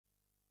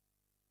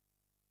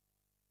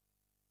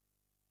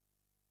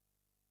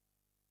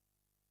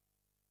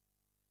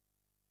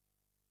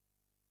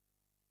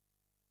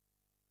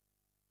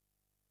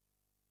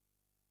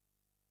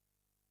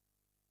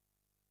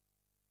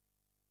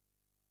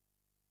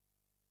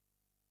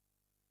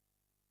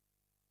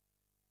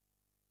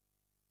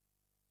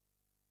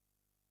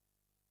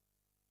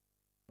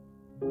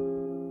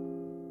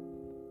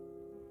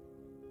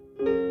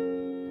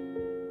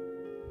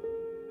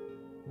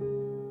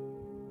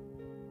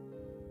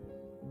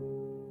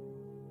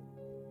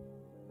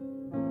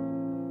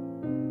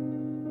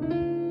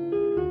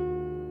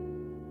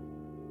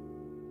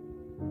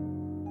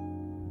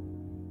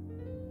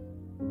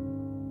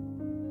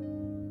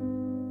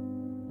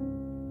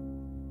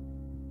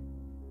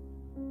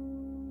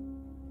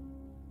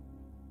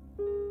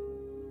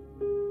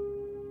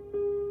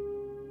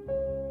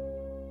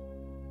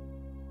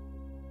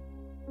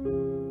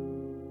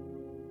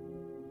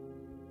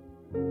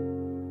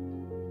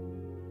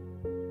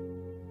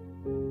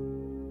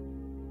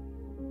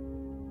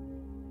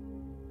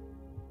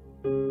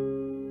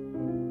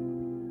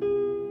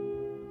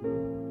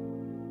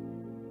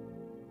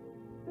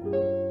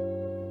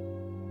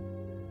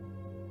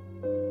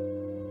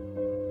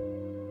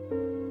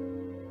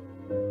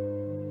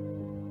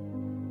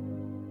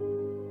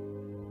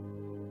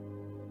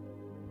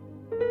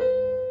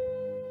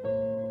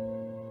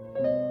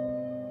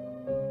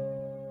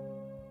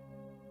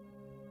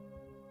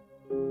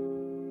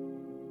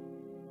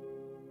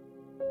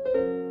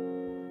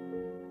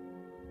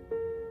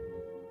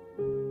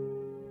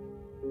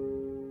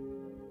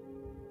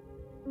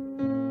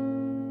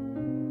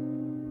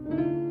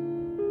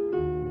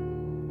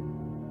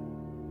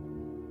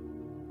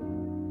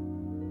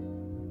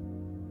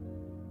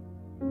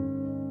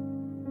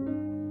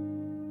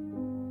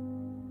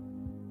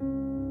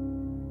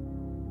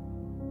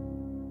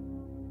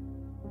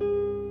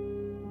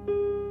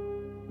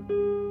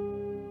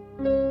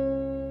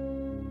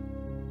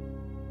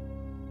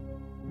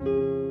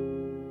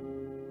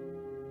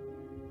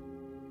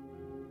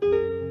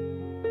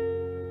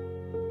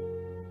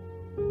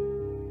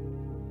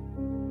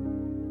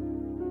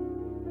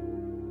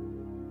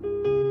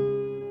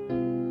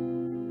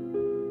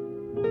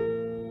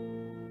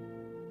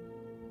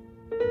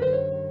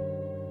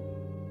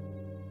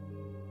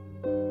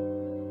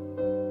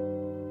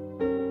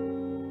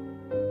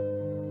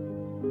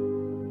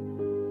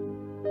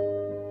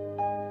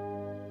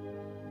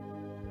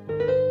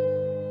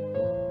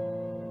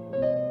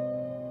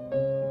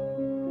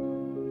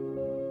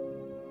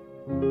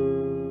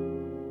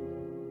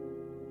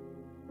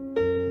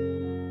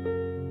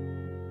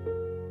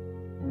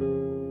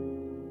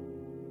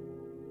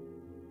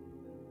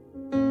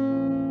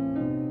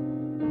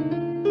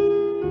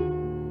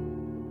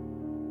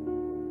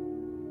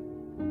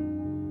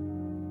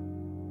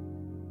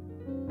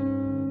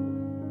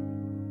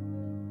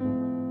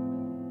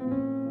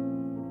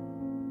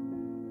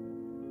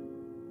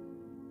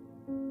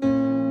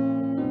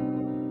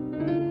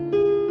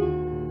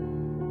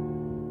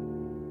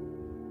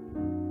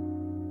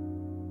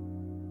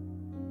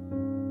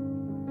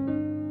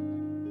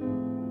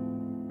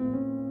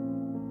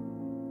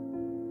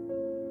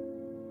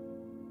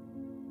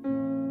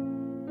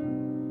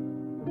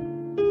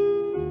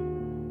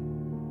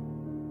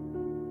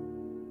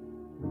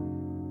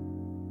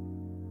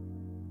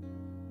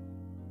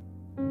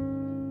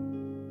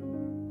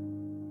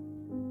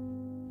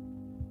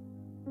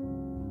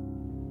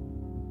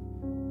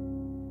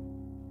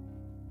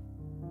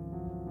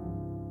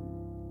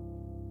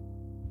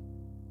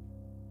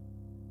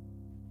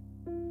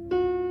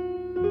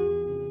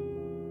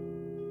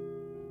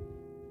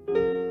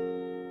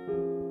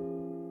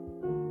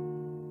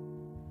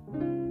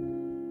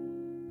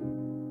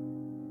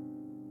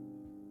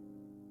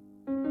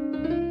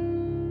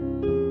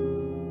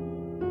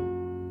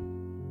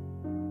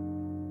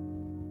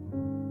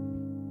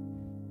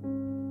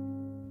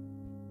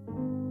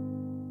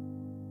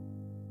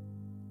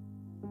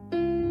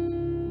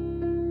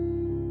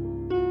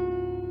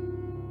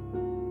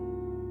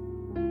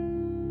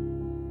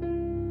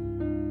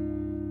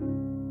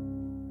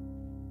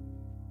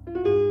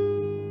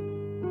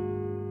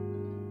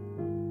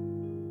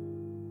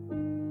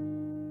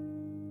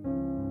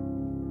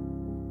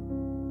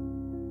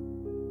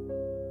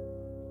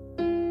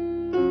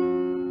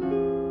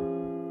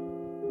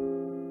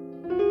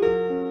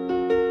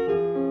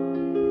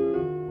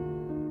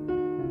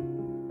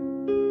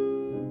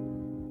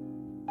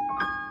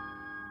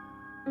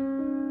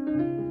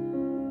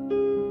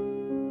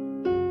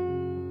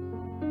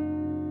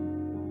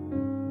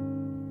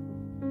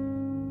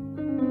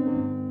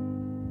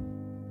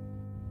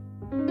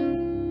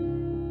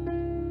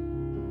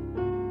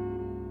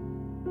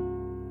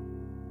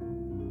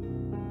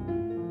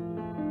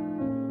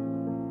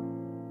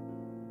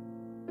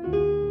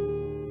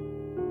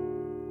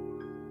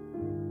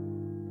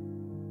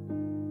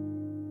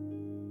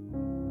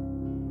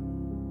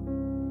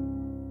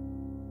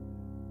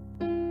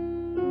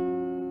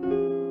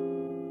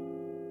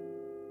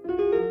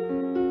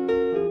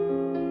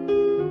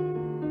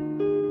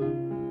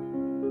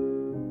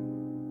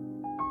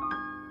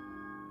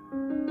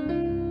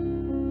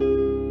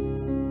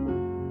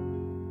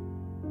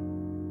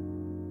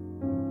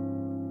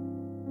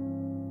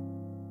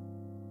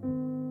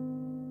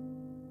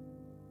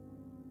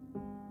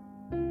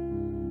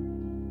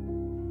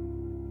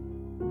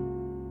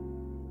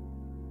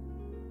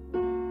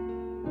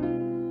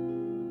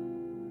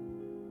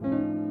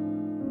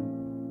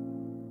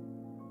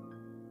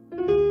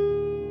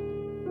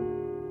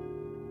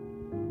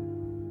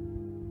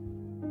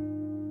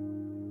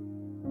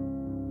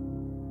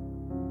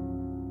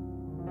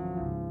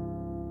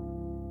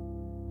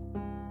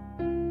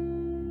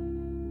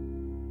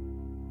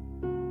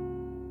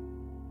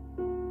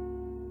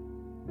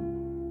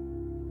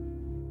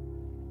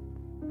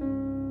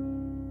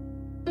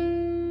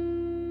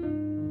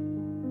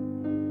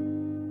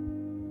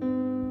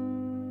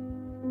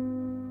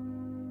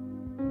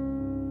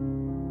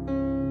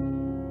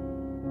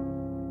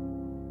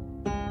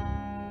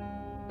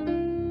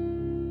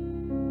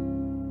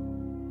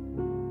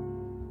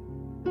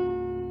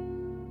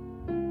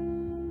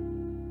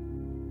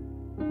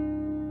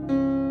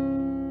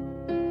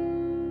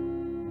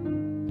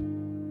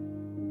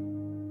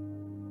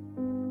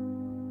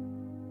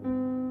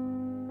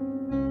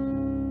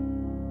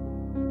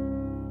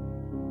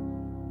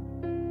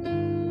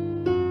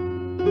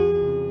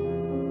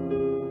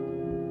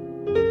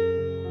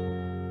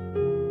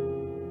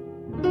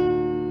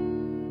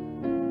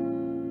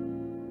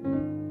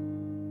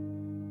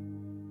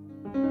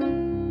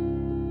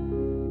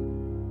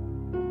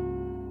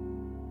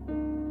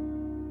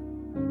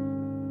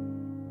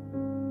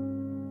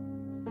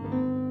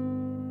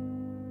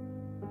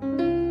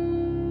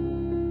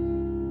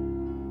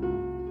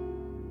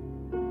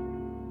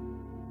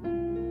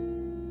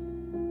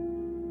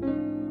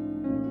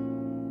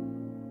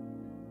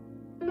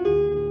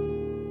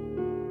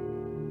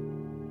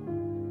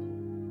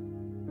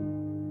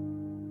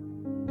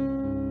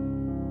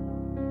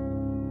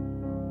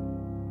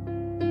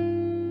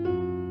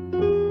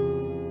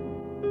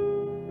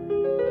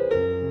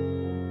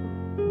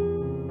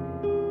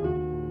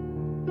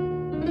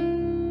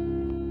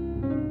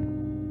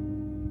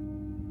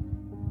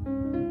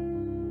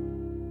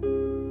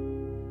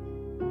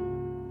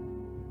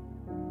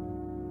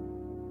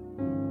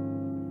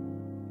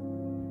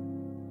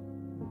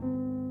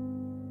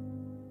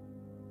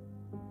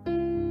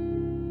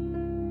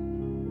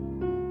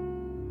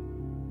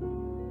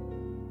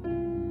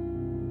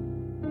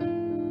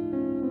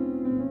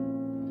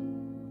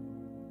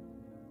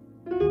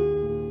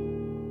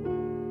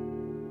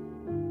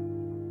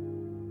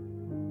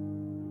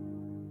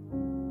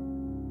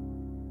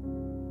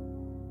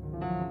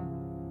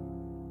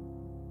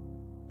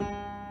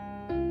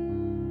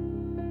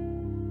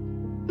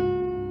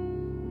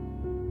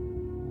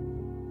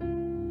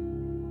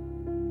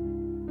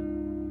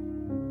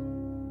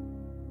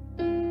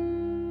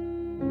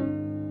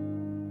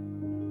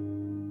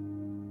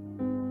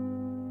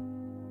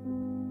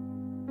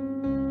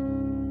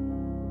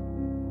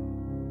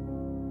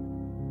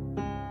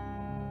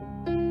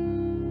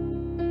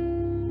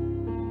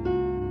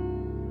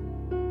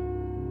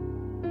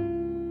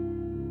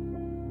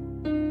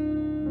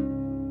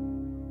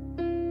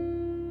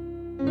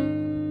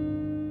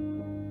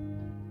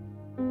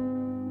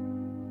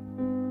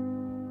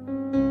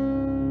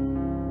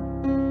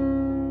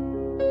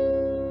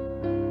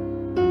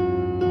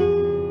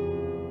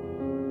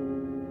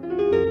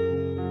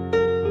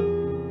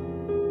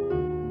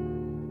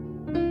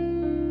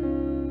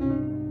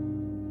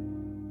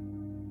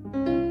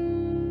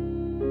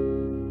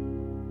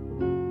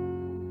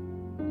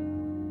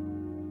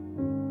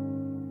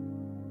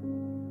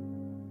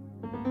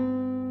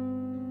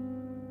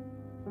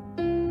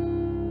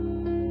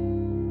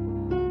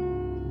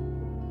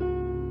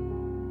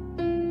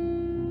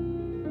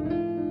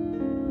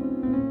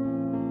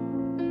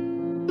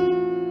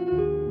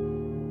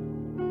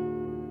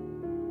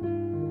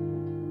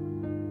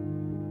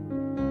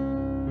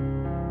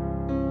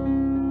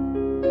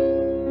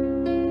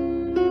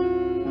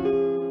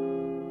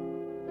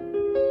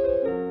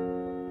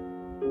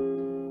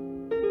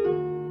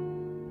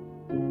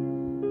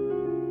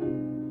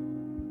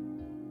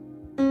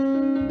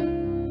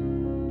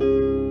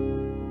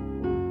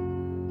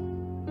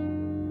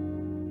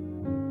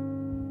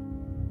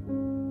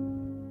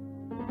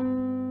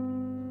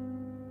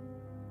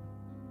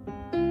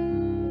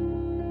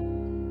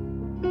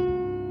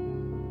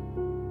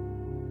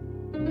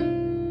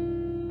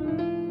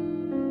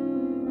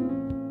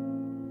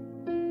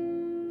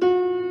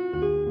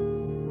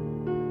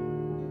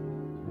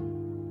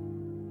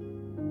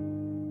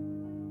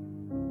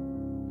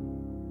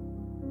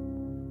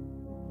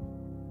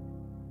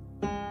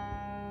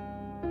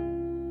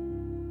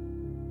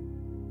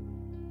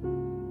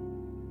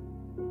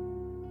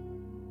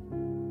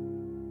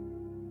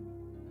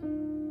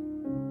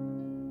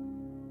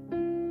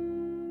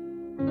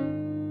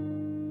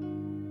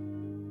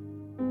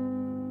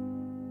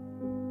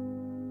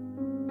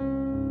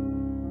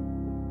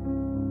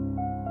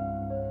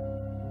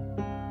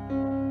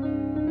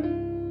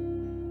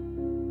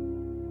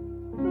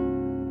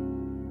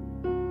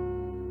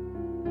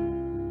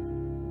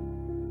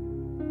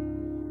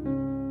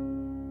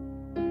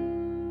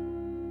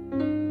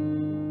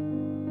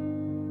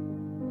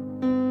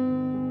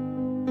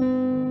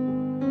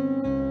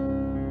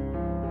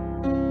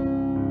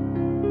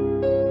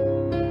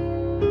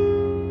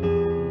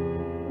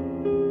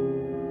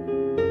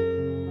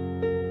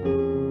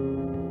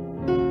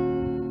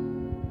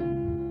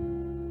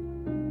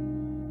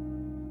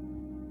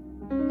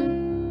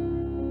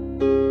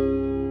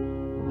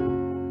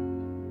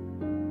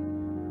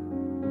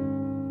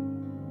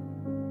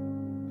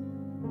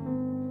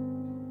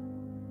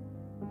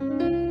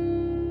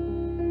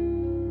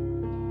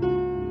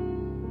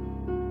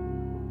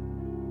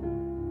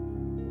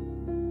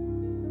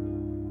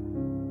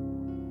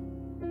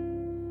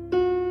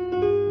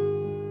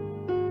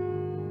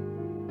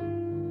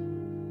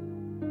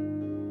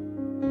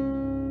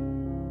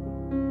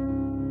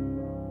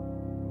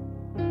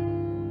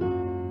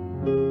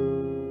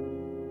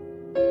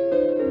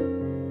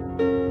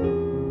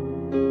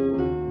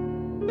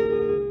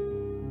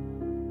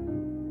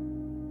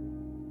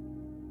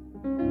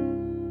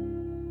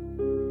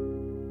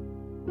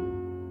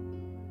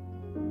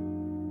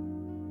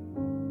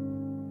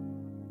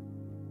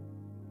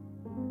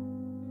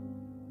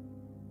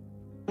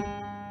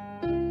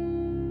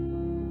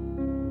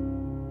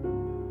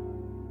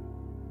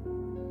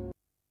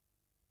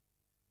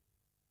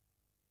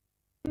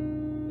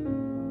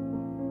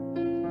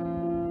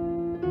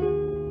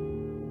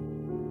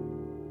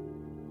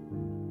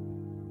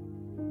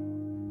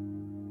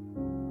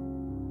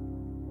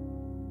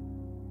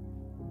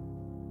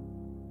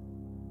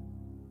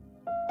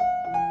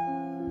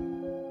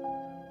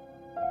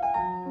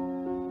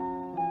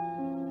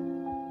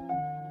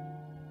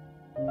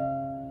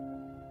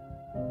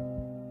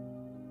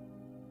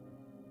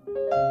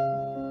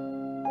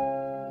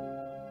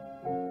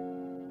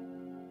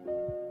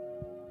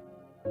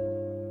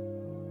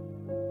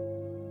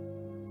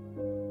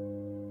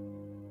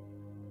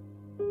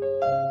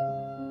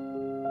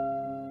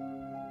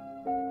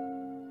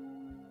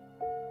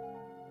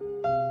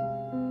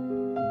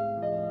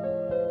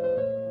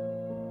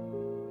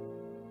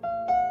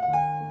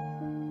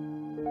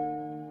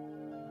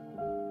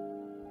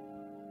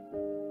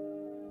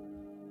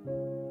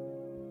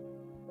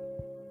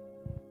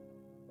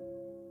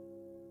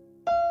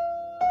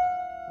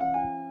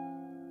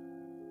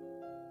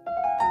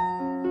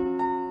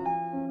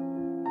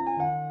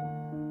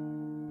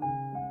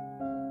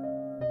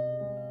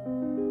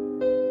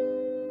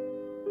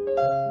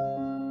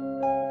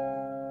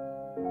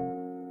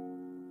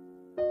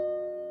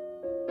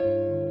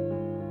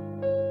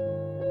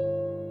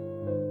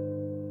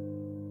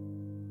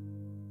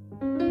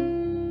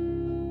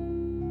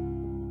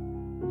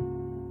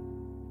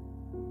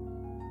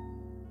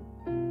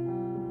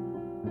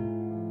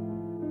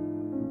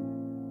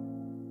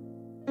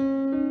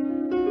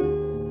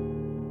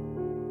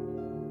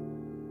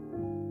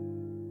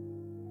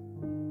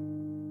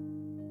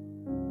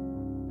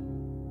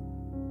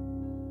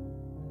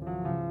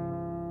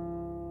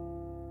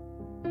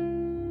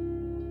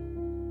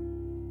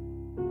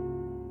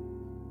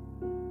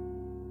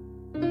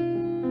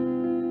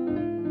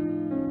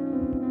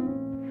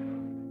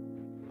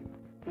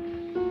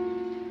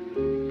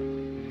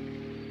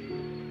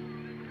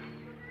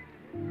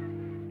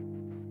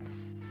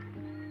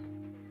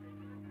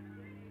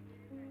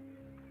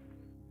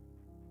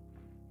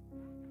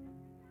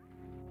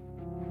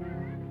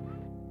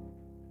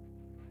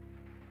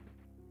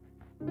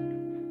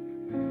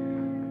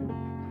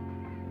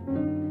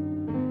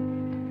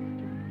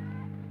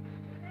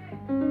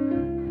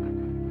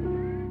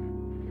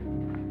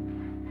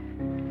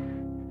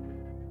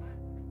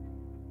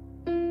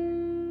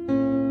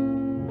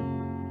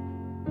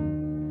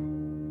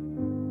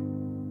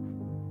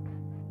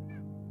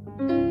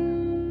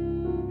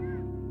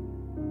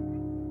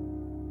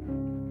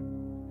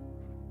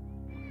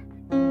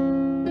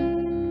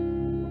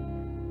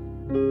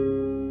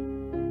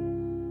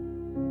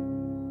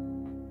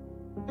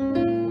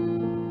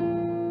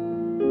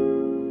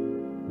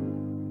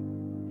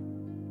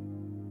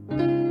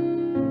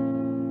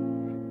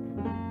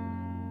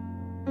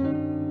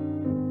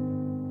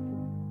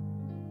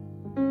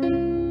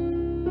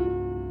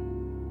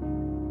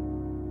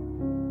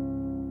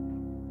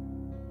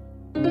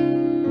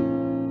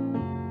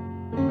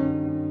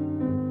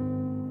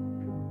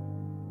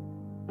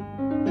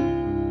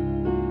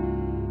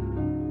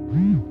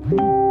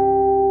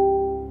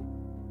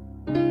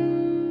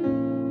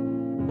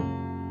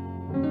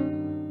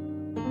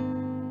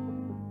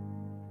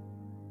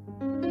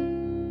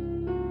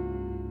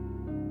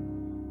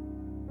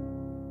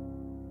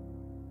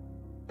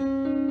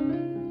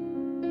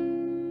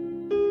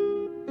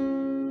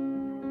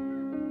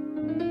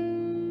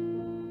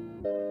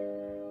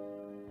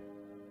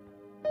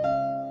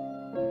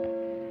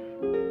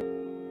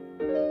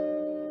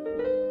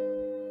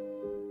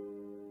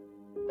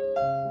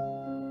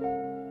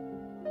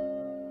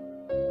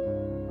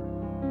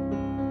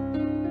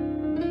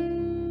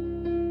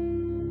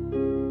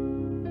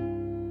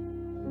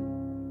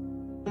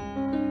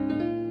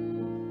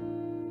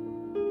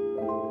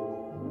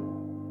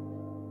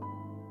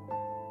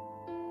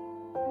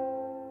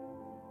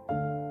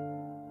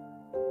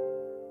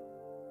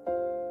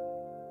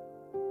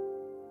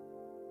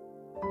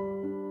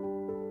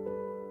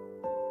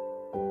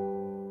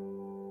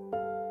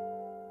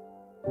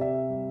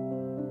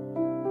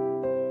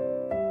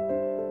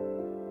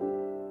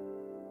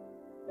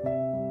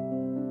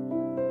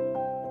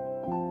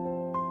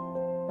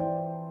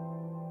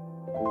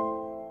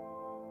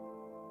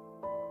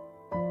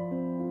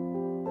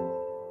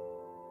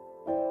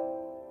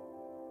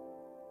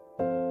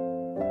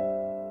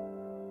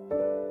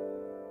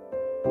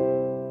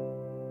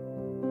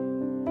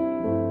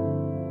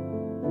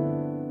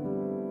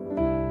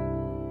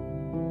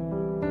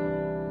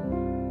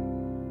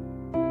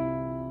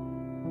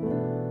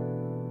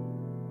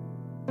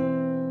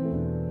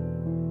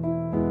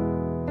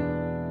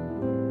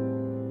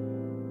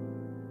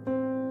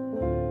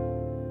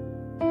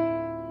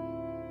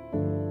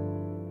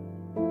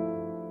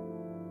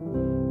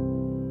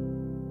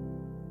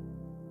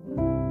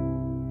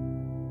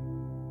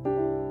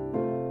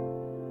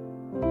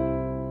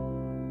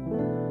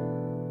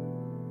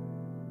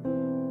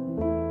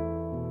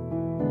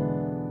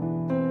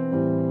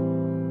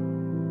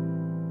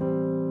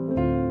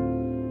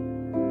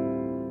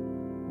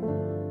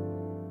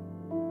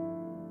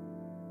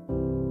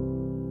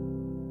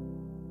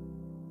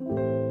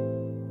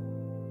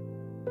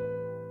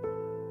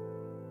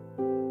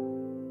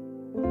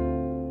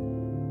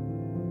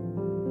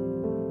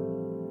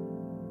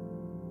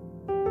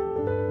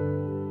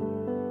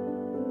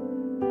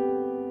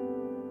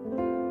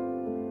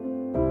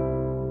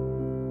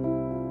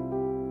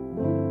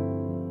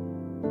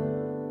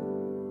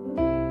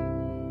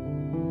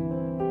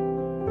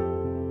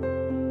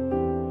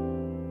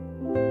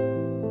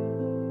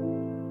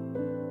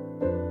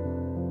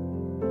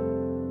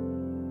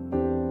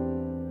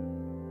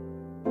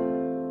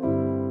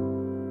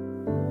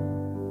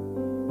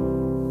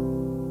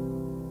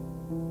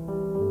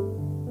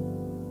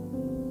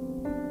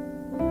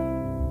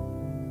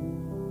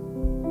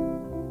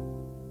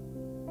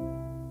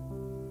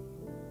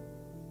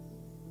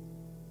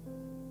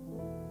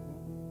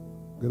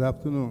Good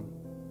afternoon.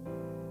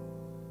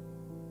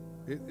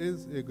 It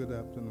is a good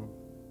afternoon.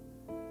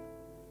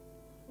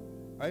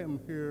 I am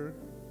here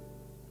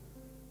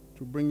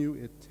to bring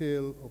you a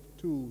tale of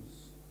twos.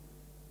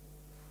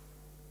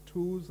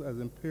 Twos as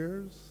in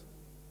pairs.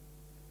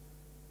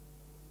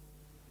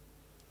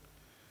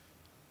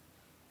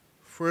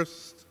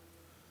 First,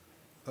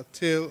 a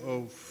tale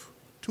of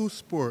two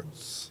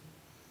sports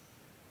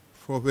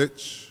for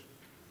which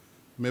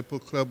Maple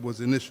Club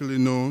was initially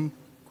known,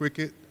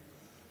 cricket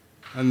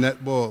and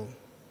netball.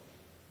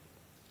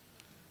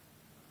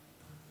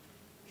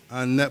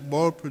 And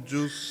netball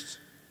produced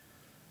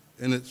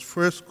in its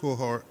first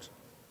cohort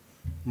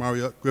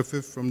Marriott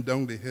Griffith from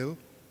down the hill,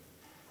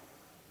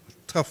 a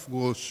tough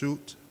goal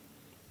shoot,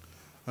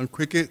 and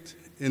cricket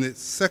in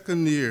its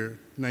second year,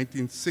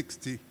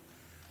 1960,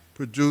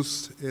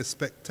 produced a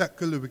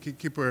spectacular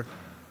wicketkeeper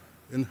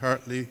in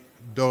Hartley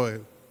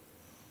Doyle,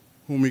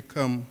 whom we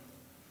come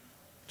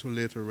to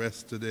later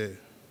rest today.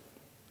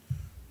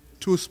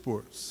 Two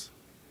sports.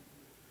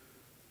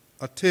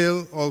 A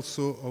tale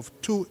also of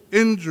two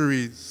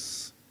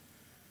injuries.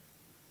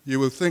 You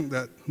will think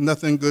that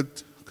nothing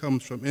good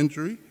comes from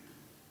injury.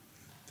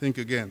 Think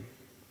again.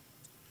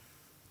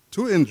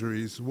 Two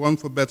injuries, one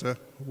for better,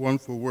 one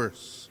for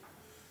worse.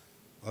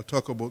 I'll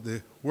talk about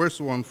the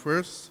worst one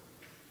first.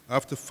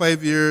 After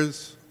 5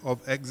 years of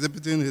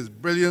exhibiting his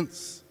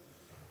brilliance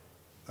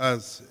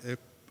as a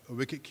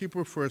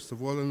wicketkeeper, first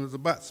of all, and as a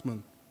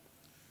batsman,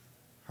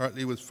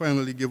 Hartley was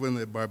finally given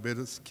a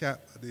Barbados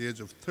cap at the age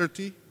of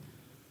 30.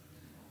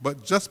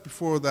 But just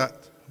before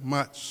that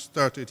match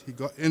started, he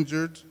got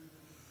injured,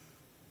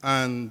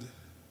 and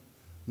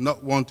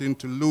not wanting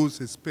to lose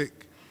his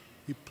pick,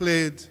 he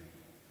played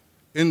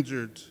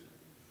injured,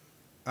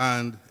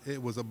 and it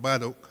was a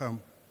bad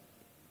outcome.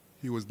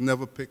 He was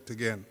never picked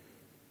again.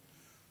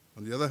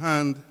 On the other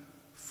hand,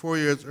 4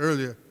 years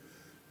earlier,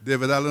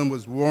 David Allen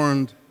was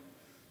warned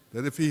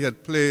that if he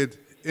had played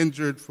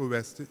injured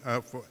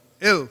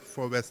ill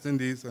for West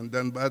Indies and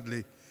done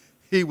badly,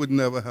 he would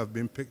never have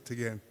been picked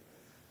again.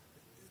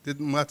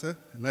 Didn't matter.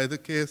 In either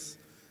case,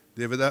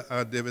 David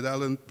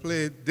Allen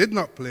did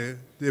not play.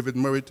 David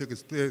Murray took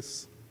his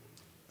place,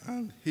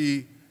 and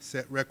he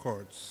set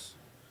records.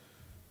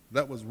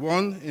 That was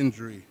one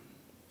injury.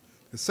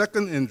 The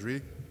second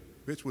injury,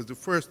 which was the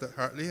first that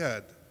Hartley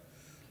had,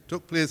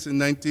 took place in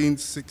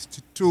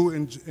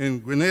 1962 in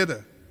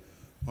Grenada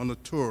on a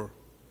tour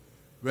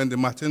when the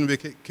Martin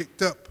wicket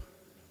kicked up,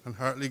 and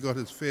Hartley got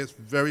his face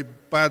very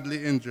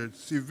badly injured,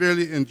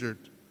 severely injured.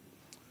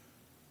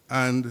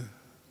 And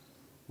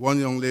one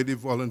young lady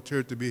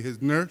volunteered to be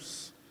his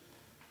nurse,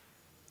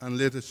 and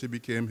later she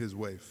became his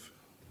wife.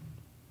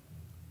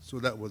 So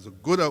that was a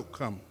good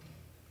outcome.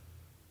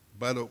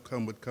 Bad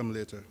outcome would come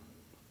later.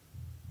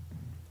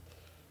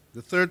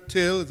 The third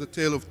tale is a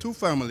tale of two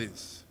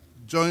families,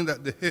 joined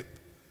at the hip,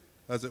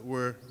 as it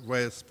were,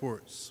 via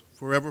sports.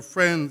 Forever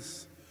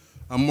friends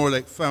and more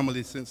like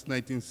family since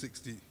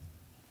 1960.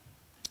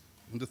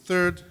 And the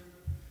third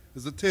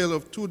is a tale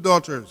of two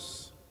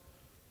daughters,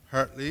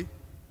 Hartley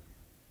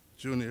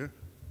Jr.,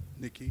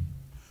 Nikki,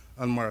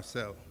 and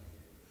Marcel,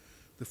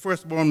 the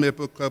firstborn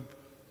Maple Club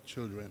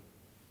children.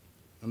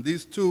 And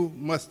these two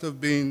must have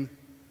been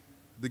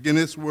the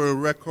Guinness World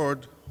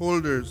Record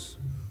holders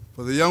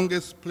for the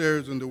youngest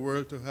players in the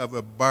world to have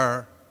a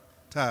bar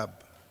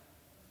tab.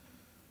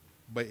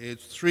 By age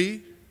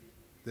 3,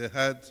 they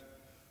had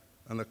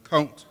an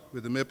account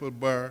with the Maple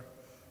Bar,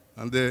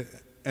 and they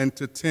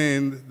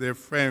entertained their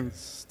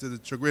friends to the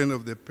chagrin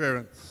of their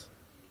parents.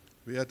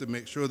 We had to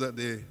make sure that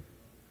the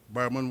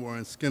barman,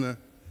 Warren Skinner,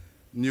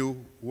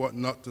 knew what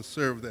not to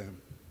serve them.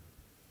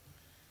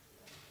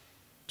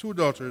 Two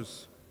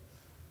daughters,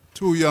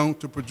 too young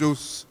to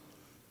pronounce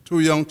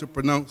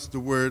the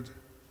word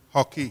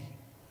hockey,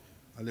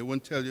 and they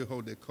won't tell you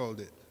how they called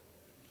it.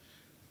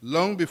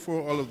 Long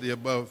before all of the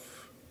above,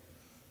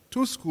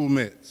 two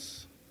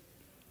schoolmates,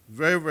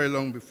 very, very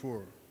long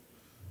before,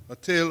 a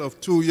tale of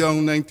two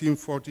young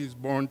 1940s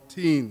born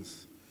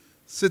teens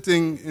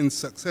sitting in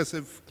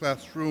successive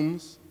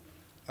classrooms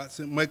at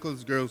St.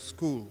 Michael's Girls'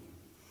 School.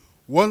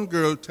 One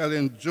girl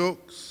telling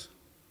jokes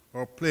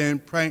or playing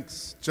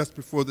pranks just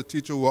before the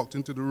teacher walked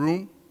into the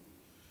room,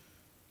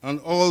 and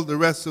all the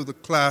rest of the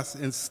class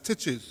in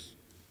stitches,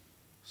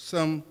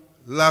 some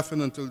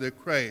laughing until they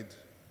cried.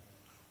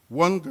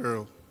 One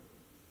girl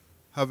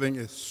having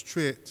a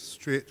straight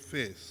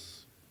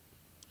face.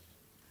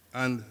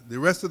 And the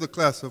rest of the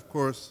class, of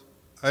course,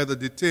 either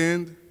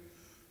detained,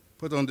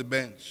 put on the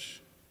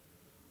bench,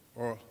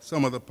 or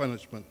some other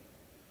punishment.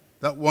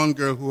 That one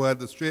girl who had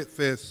the straight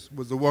face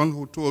was the one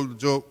who told the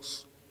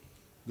jokes,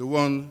 the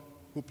one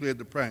who played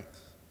the pranks.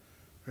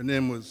 Her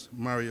name was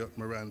Marriott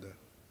Miranda.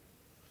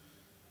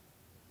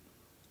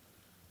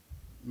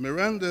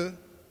 Miranda,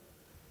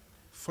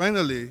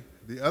 finally,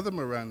 the other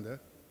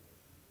Miranda,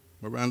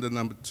 Miranda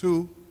number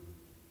 2,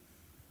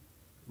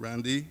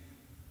 Randy,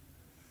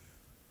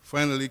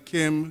 finally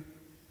came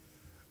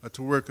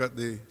to work at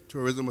the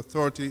Tourism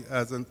Authority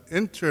as an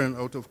intern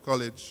out of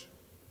college,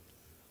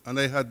 and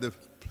I had the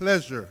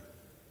pleasure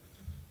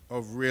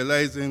of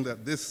realizing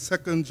that this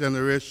second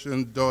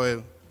generation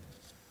Doyle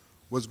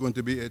was going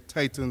to be a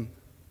titan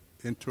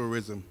in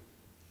tourism,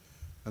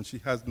 and she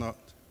has not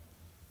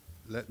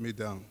let me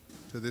down.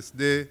 To this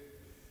day,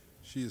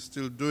 she is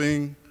still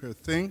doing her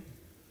thing.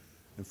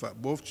 In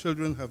fact, both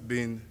children have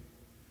been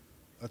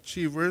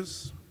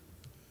achievers,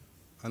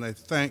 and I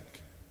thank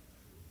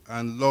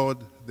and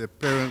laud their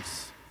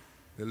parents,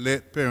 the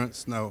late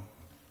parents now,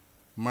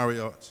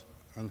 Marriott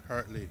and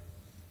Hartley,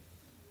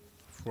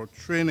 for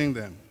training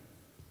them.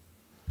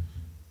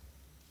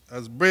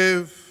 As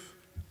brave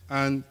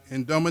and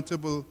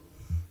indomitable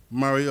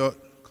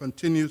Marriott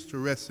continues to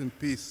rest in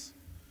peace,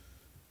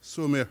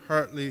 so may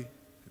Hartley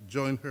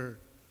join her,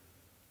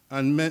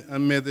 and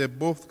may they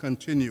both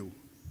continue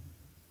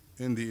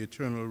in the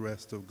eternal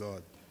rest of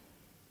God.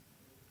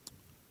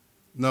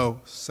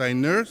 Now,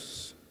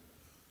 Siners,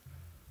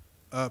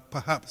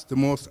 perhaps the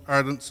most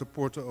ardent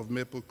supporter of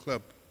Maple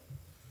Club,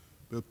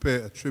 will pay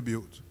a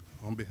tribute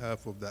on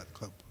behalf of that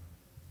club.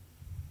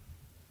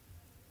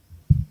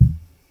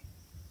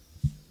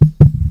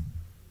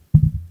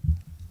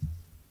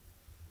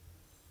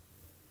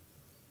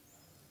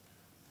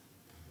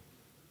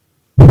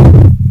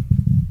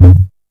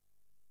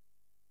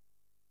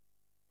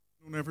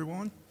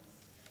 Everyone.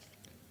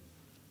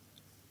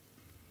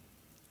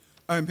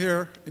 I'm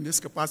here in this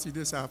capacity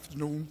this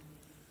afternoon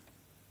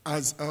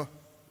as a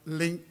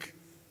link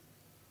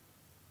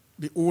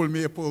the old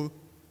Maple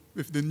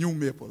with the new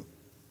Maple,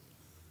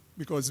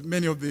 because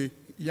many of the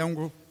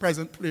younger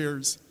present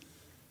players,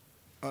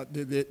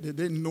 they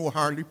didn't know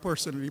Hartley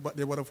personally, but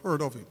they would have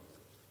heard of him.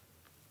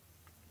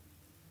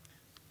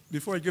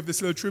 Before I give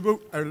this little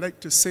tribute, I would like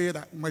to say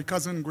that my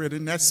cousin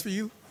Graydon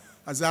Nesfield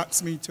has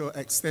asked me to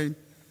extend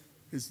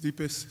his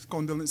deepest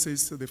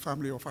condolences to the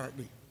family of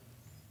Hartley.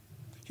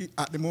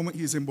 At the moment,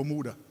 he's in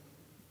Bermuda.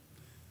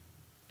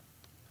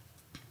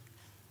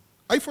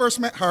 I first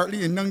met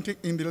Hartley in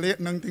the late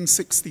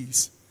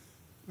 1960s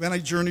when I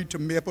journeyed to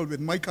Maple with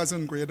my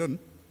cousin Graydon,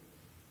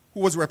 who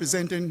was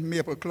representing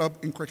Maple Club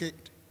in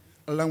cricket,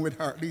 along with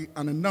Hartley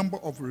and a number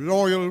of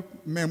loyal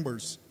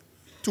members,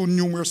 too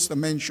numerous to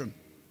mention.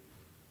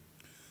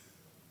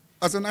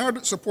 As an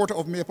ardent supporter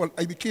of Maple,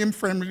 I became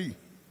friendly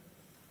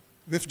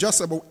with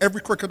just about every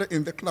cricketer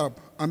in the club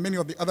and many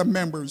of the other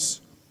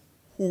members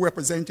who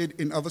represented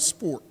in other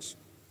sports.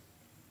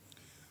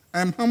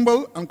 I am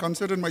humble and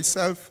consider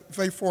myself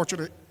very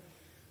fortunate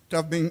to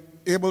have been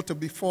able to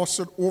be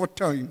fostered over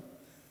time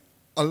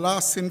a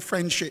lasting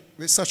friendship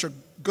with such a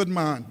good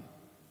man,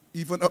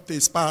 even up to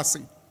his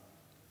passing.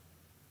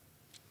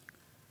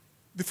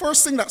 The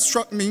first thing that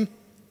struck me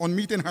on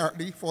meeting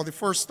Hartley for the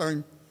first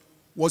time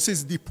was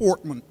his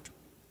deportment.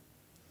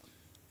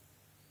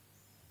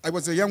 I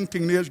was a young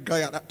teenage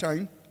guy at that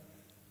time,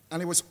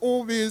 and I was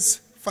always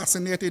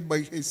fascinated by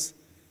his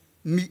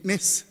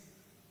neatness,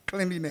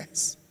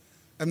 cleanliness.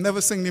 I've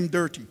never seen him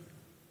dirty,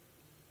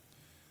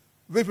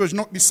 which would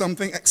not be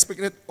something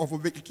expected of a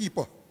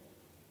wicketkeeper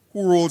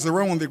who rolls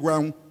around on the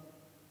ground.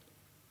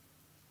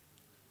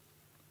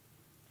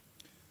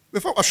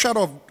 Without a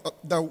shadow of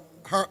doubt,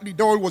 Hartley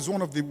Doyle was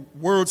one of the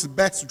world's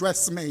best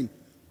dressed men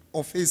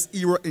of his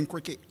era in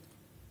cricket.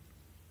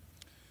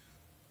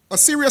 A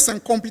serious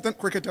and competent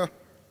cricketer,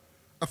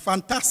 a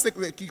fantastic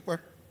wicketkeeper,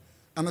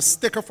 and a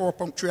sticker for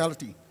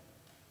punctuality.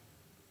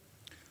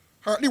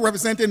 Hartley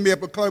represented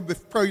Maple Club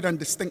with pride and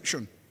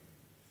distinction.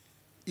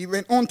 He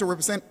went on to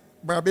represent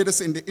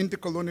Barbados in the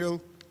intercolonial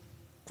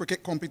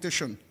cricket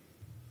competition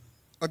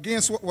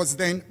against what was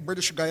then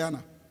British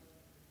Guyana,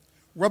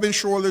 rubbing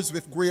shoulders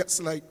with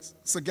greats like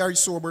Sir Gary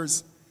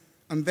Sobers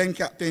and then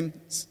Captain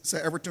Sir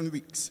Everton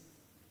Weekes.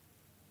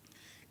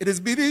 It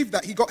is believed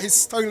that he got his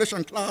stylish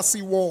and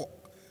classy walk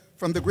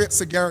from the great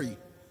Sir Gary,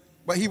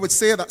 but he would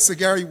say that Sir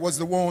Gary was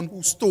the one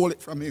who stole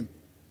it from him.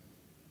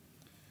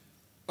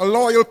 A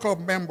loyal club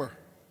member,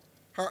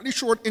 Hartley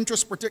showed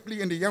interest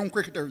particularly in the young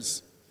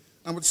cricketers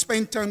and would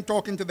spend time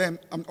talking to them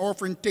and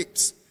offering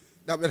tips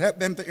that would help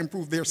them to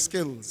improve their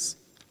skills.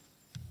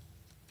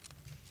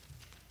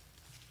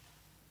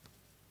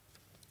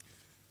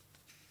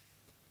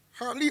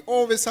 Hartley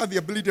always had the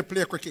ability to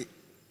play cricket,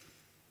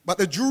 but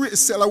the jury is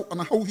still out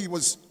on how he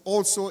was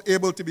also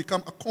able to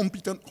become a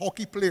competent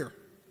hockey player.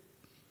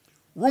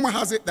 Rumor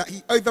has it that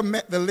he either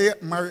met the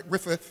late Margaret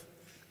Griffith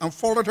and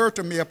followed her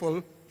to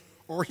Maple,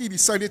 or he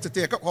decided to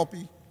take up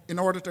hockey in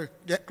order to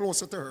get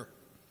closer to her,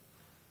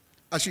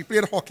 as she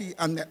played hockey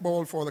and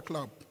netball for the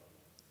club.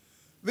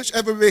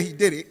 Whichever way he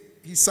did it,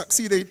 he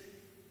succeeded,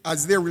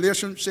 as their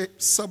relationship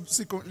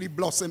subsequently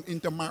blossomed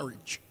into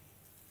marriage.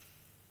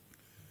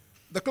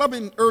 The club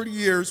in early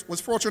years was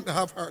fortunate to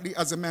have Hartley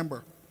as a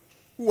member,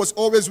 who was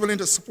always willing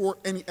to support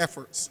any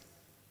efforts.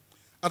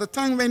 At a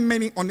time when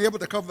many unable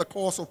to cover the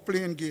cost of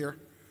playing gear,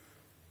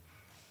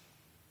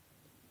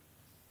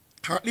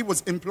 Hartley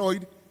was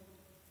employed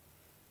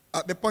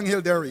at the Pung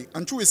Hill Dairy,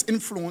 and through his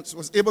influence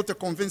was able to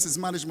convince his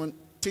management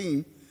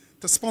team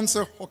to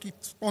sponsor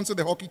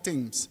the hockey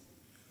teams.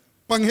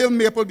 Pung Hill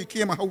Maple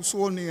became a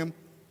household name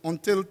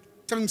until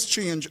times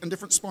changed and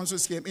different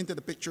sponsors came into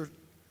the picture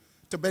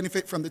to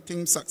benefit from the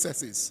team's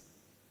successes.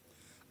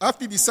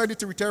 After he decided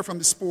to retire from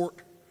the sport,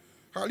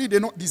 Hartley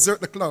did not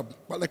desert the club,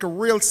 but like a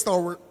real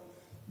stalwart,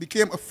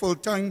 became a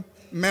full-time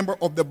member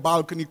of the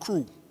balcony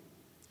crew,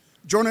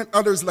 joining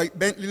others like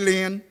Bentley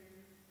Lane,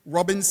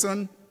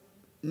 Robinson,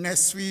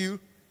 Nesfield,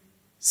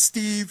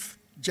 Steve,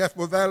 Jeff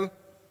Bovell,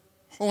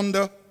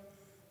 Honda,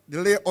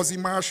 the late Ozzie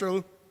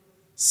Marshall,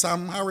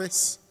 Sam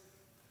Harris,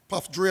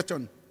 Puff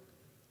Drayton,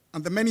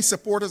 and the many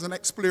supporters and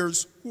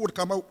ex-players who would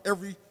come out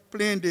every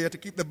playing day to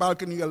keep the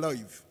balcony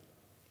alive.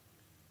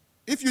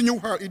 If you knew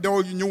Hartley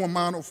Doyle, you knew a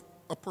man of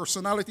a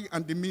personality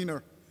and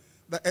demeanor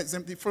that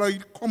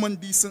exemplified common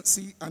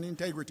decency and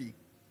integrity,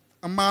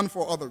 a man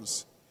for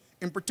others,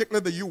 in particular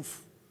the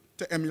youth,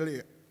 to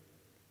emulate.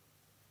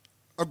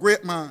 A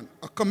great man,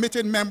 a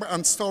committed member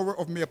and stalwart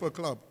of Maple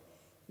Club,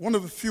 one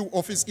of the few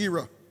of his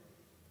era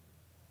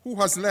who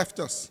has left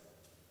us,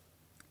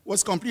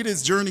 was completed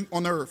his journey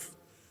on earth,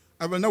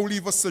 and will now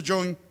leave us to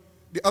join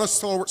the other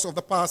stalwarts of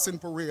the passing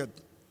parade.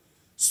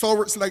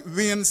 Stalwarts like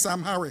Wayne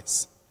Sam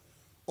Harris,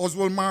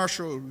 Oswald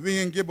Marshall,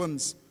 Wayne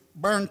Gibbons,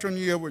 Barrington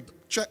Yearwood,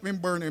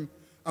 Chetwin Burnham,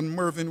 and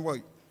Mervyn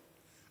White,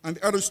 and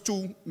the others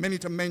too many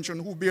to mention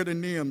who bear the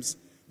names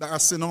that are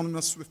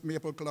synonymous with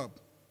Maple Club.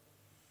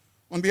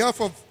 On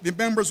behalf of the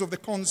members of the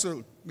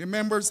council, the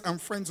members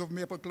and friends of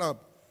Maple Club,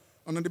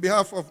 and on the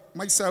behalf of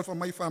myself and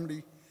my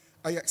family,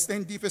 I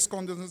extend deepest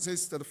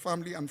condolences to the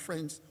family and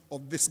friends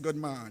of this good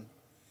man.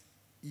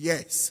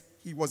 Yes,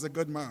 he was a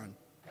good man.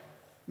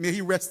 May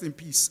he rest in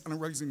peace and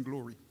rise in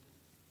glory.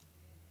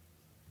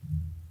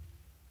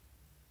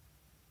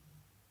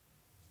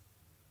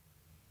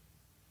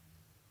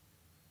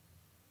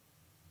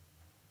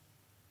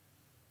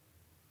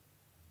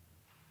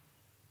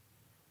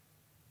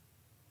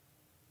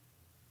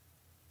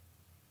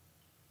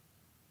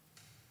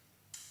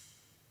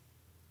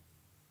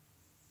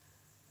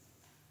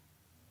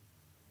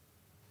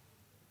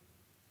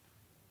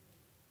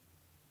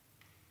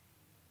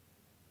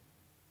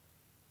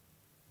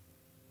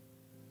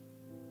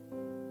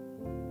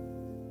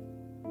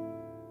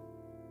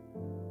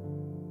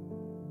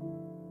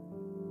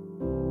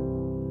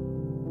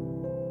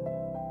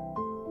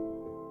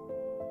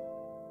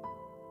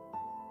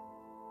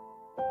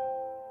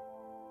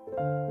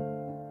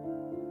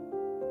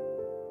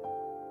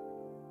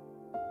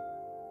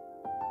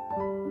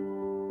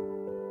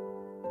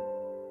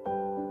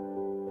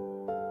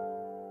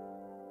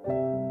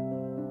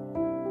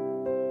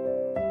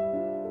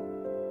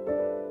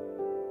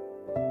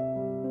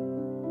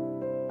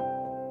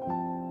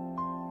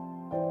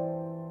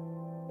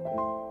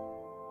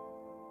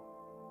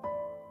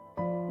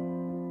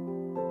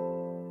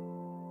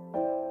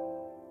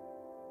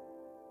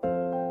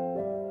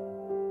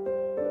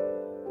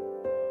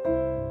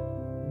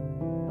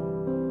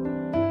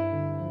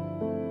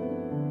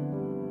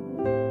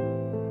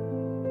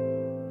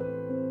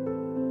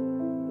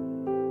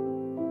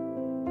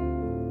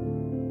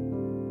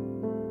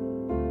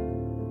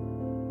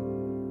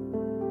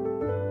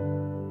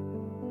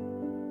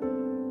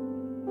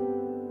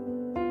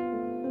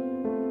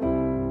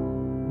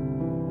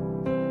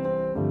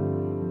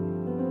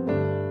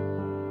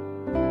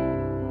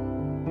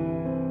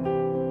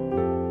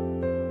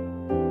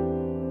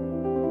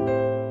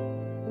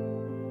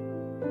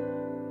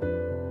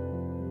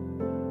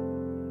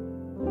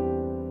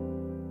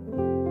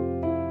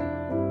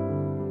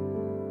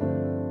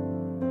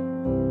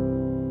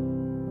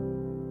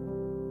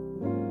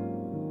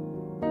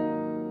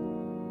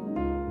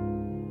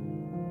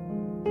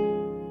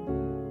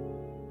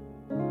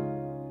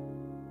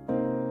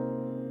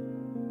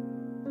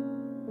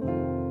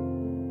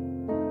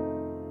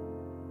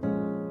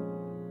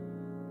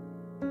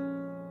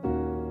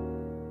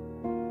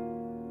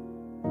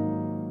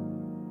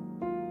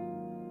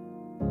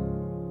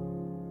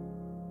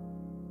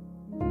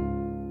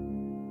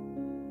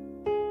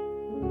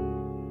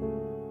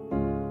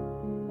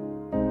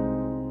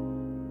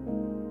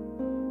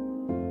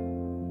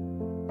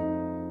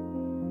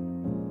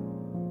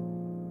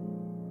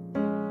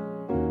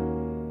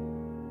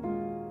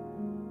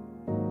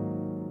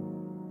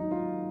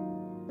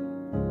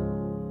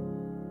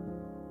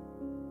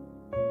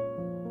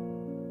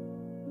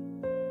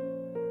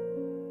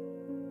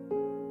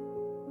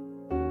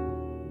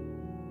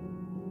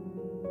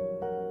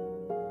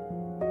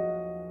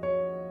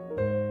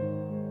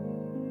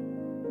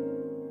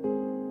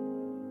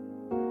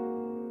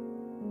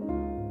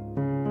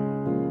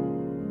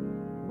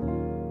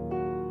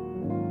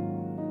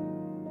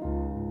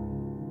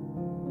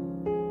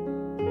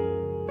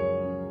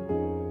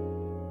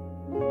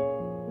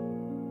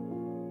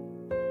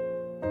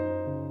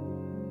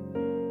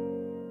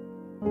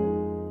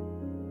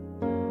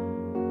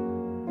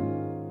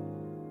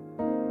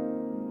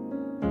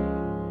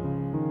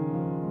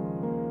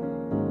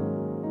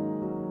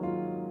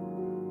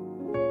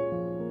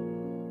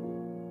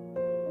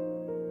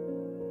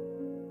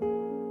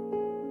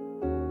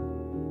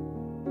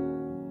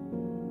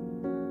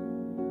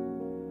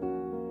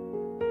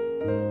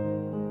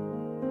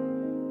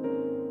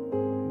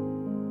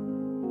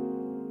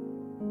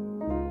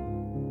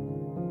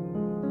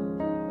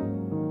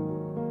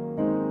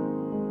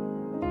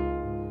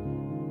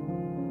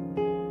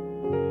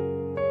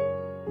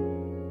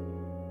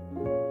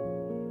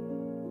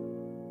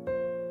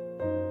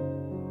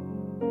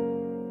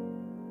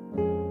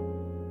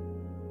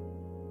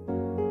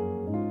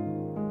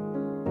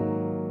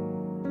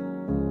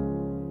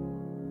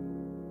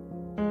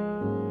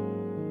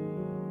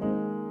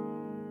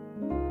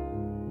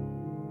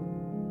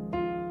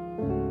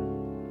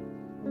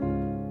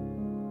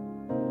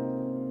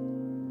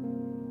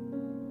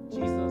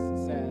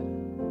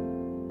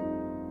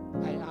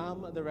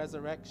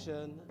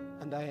 resurrection,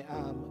 and I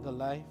am the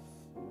life.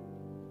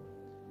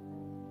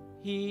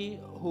 He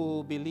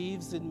who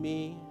believes in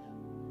me,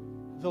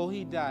 though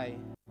he die,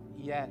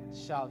 yet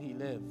shall he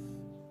live.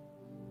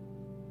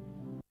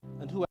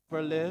 And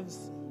whoever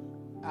lives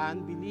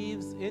and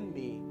believes in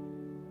me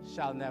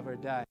shall never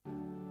die.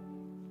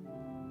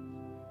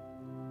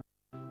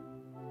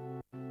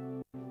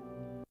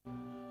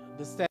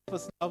 The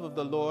steadfast love of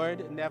the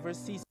Lord never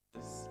ceases.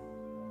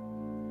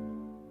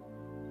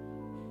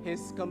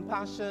 His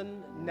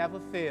compassion never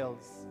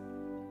fails.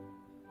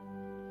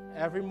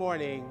 Every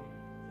morning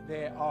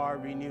they are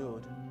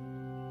renewed.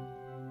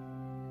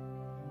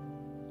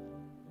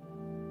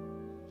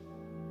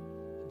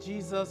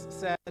 Jesus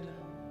said,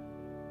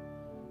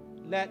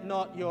 "Let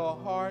not your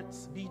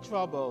hearts be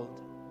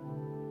troubled.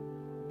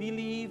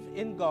 Believe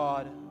in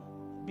God,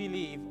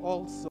 believe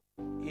also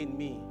in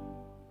me."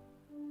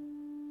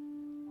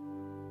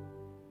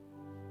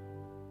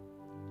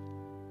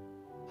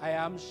 I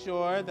am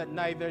sure that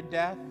neither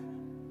death,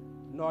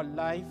 nor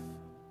life,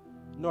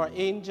 nor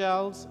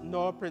angels,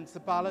 nor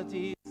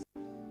principalities,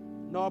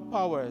 nor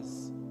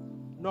powers,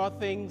 nor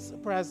things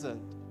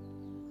present,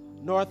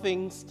 nor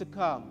things to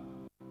come,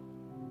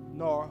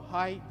 nor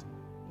height,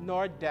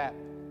 nor depth,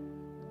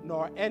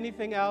 nor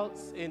anything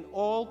else in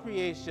all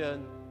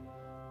creation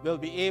will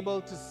be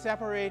able to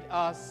separate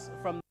us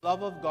from the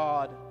love of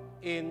God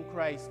in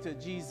Christ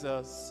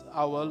Jesus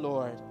our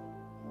Lord.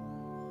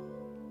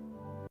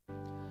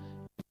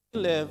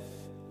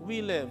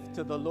 We live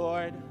to the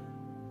Lord,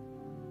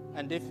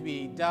 and if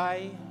we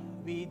die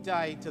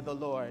to the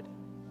Lord.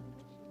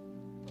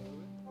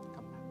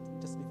 Come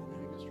back, just leave it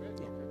there.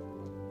 Yeah.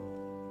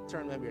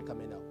 Turn when we're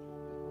coming out.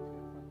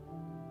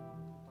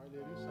 Our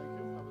ladies, thank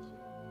you. Have a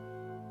seat.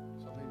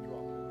 Something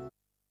dropped.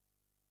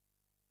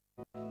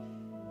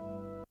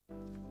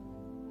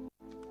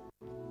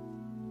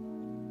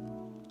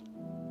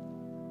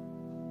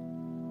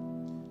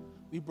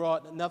 We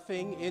brought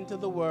nothing into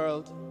the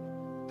world,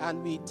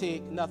 and we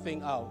take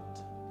nothing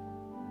out.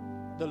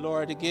 The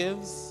Lord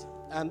gives,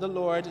 and the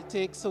Lord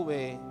takes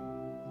away.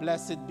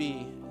 Blessed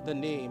be the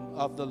name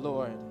of the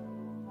Lord.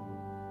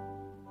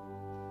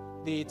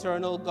 The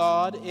eternal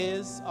God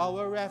is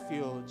our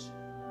refuge,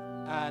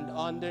 and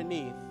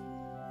underneath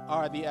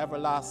are the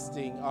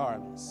everlasting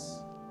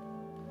arms.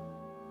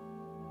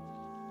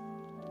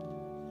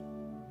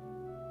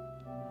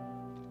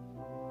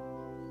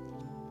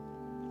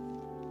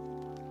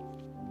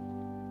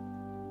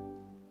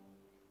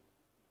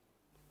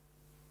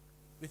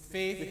 With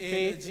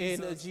faith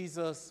in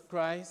Jesus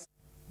Christ,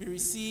 we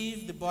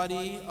receive the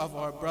body of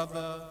our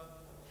brother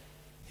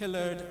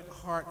Hillard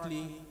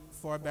Hartley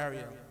for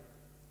burial.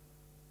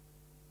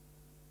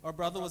 Our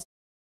brother was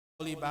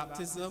holy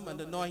baptism and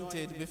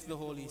anointed with the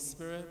Holy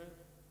Spirit.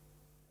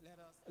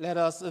 Let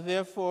us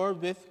therefore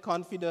with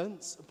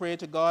confidence pray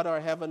to God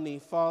our Heavenly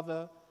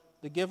Father,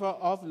 the giver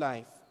of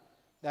life,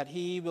 that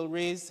he will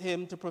raise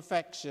him to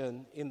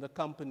perfection in the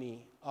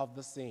company of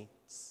the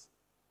saints.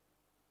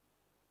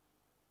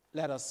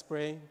 Let us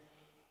pray.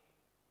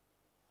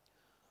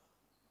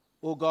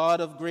 O God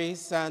of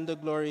grace and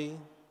glory,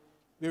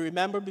 we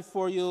remember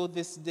before you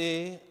this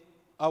day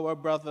our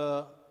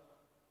brother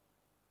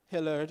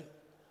Hillard.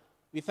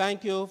 We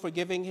thank you for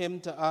giving him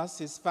to us,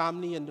 his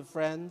family and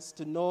friends,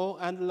 to know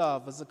and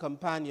love as a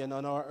companion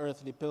on our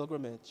earthly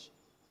pilgrimage.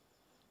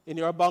 In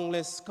your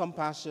boundless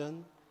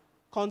compassion,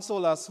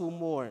 console us who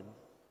mourn.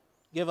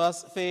 Give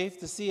us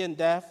faith to see in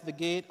death the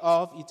gate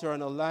of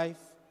eternal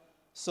life,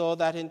 so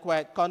that in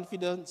quiet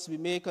confidence we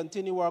may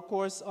continue our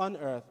course on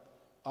earth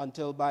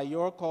until by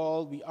your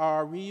call we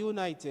are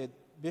reunited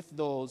with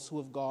those who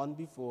have gone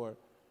before,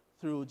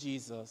 through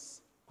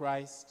Jesus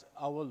Christ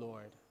our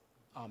Lord.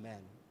 Amen.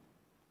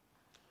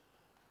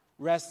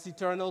 Rest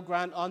eternal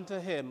grant unto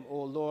him,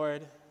 O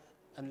Lord,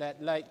 and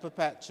let light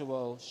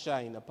perpetual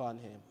shine upon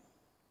him.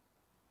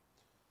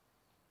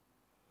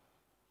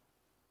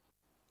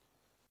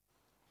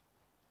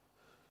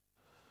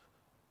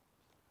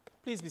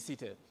 Please be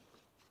seated.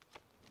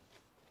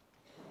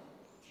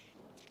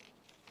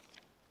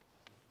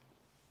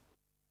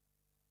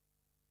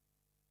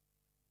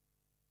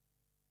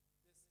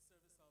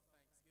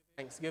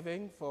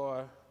 Thanksgiving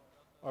for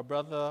our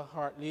brother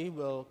Hartley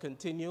will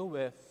continue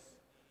with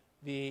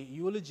the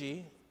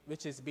eulogy,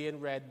 which is being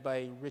read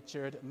by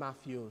Richard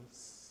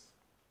Matthews.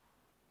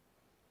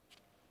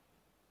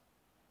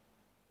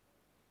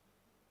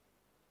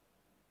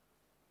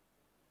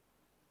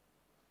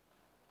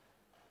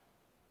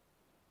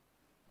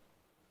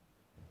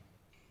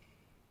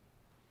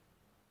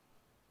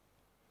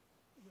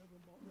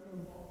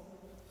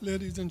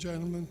 Ladies and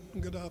gentlemen,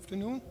 good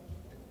afternoon.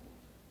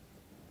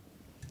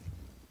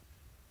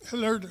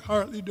 Hillard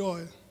Hartley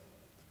Doyle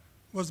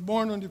was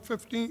born on the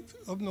 15th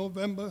of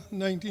November,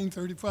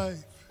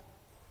 1935.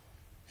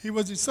 He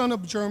was the son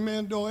of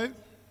Jermaine Doyle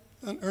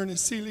and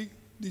Ernest Seeley,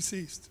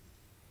 deceased,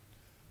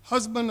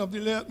 husband of the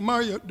late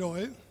Marriott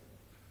Doyle,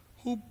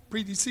 who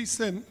predeceased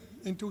him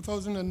in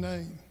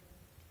 2009.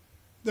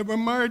 They were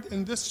married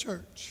in this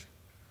church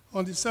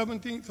on the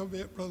 17th of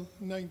April,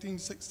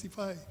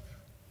 1965.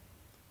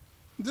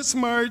 This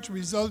marriage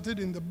resulted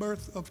in the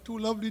birth of two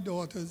lovely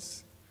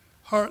daughters,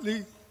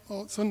 Hartley,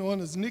 also known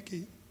as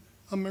Nikki,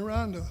 and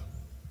Miranda.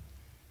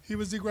 He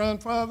was the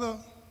grandfather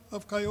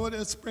of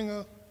Coyote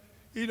Springer,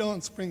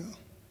 Edon Springer,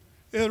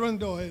 Aaron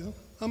Doyle,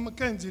 and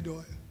Mackenzie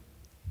Doyle.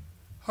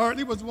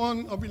 Hartley was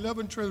one of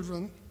 11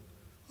 children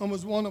and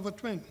was one of a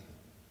twin.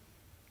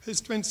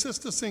 His twin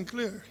sister,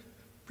 Sinclair,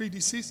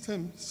 predeceased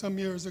him some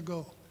years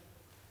ago.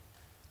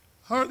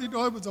 Hartley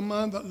Doyle was a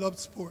man that loved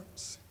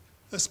sports,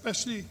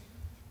 especially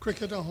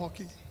cricket and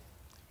hockey.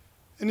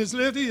 In his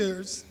later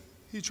years,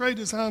 he tried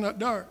his hand at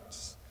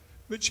darts,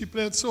 which he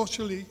played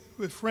socially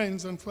with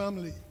friends and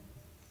family.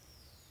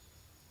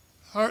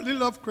 Hartley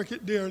loved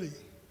cricket dearly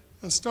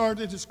and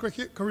started his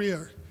cricket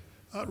career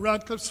at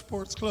Radcliffe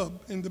Sports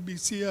Club in the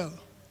BCL,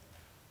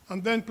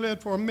 and then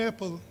played for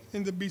Maple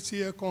in the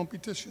BCA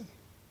competition.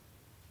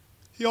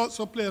 He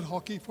also played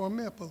hockey for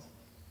Maple.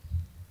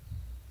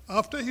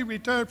 After he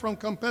retired from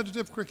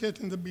competitive cricket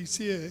in the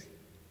BCA,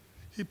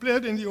 he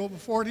played in the over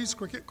 40s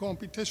cricket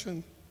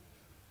competition,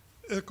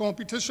 a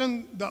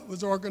competition that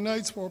was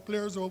organized for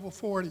players over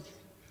 40.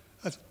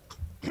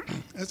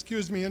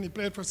 Excuse me, and he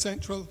played for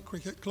Central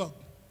Cricket Club.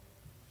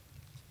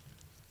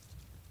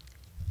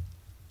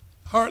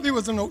 Hartley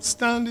was an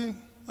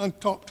outstanding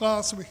and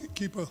top-class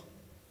wicketkeeper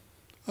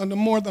and a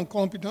more than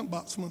competent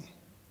batsman.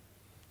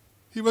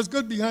 He was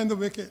good behind the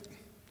wicket,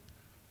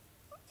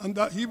 and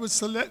that he was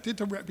selected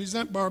to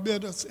represent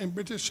Barbados in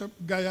British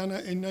Guyana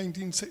in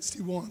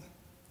 1961.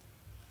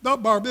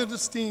 That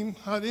Barbados team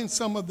had in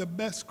some of the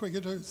best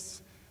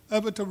cricketers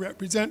ever to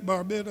represent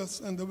Barbados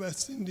and the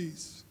West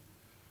Indies.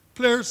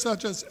 Players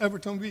such as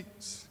Everton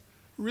Weekes,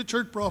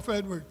 Richard Prof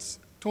Edwards,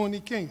 Tony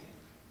King,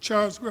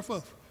 Charles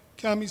Griffith,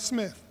 Cammy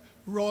Smith,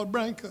 Rod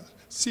Branca,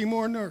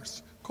 Seymour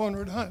Nurse,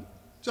 Conrad Hunt,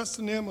 just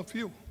to name a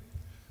few.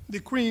 The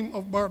cream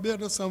of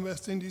Barbados and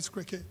West Indies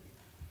cricket.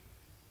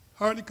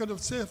 Hartley could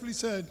have safely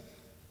said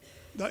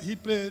that he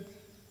played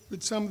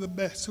with some of the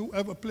best who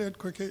ever played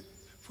cricket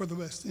for the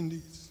West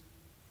Indies.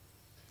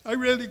 I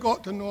really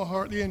got to know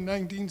Hartley in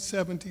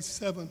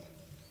 1977,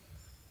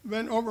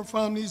 when our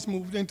families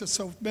moved into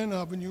South Bend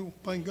Avenue,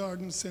 Pine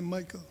Gardens, St.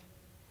 Michael,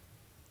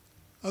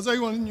 as I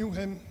only knew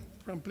him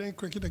from playing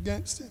cricket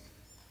against him.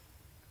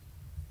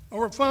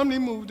 Our family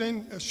moved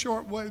in a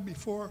short while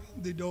before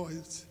the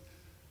Doyles,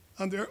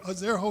 and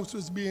as their house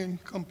was being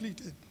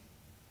completed.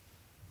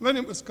 When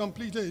it was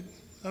completed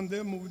and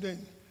they moved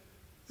in,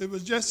 it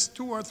was just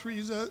 2 or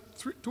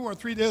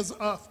 3 days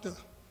after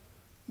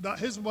that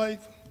his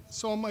wife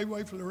saw my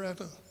wife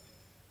Loretta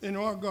in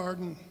our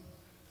garden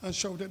and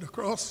shouted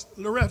across,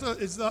 "Loretta,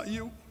 is that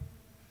you?"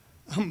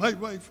 And my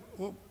wife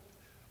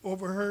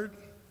overheard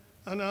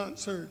and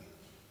answered.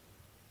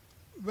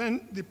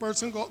 When the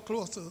person got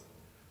closer,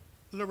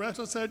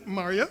 Loretta said,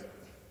 "Maria,"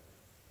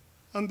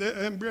 and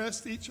they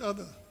embraced each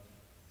other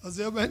as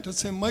they went to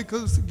St.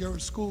 Michael's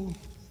Girls' School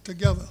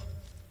together,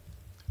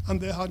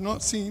 and they had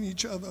not seen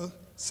each other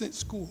since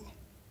school.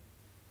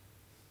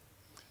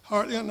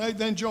 Hartley and I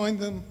then joined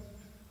them,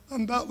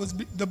 and that was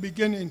the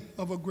beginning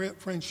of a great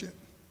friendship,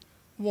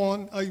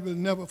 one I will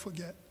never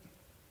forget.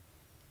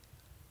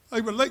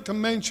 I would like to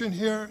mention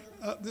here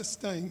at this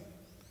time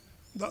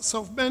that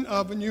South Bend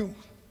Avenue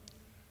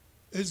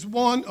is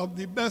one of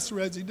the best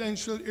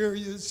residential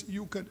areas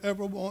you could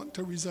ever want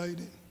to reside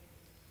in.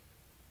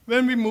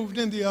 When we moved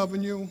in the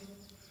avenue,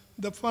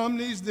 the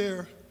families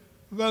there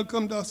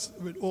welcomed us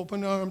with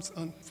open arms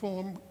and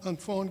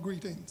fond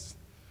greetings.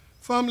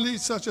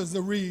 Families such as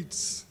the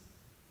Reeds,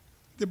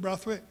 the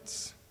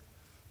Brathwaites.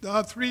 They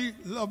had 3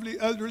 lovely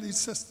elderly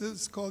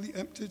sisters called the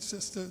Emptage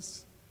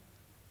Sisters.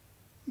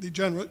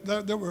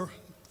 They were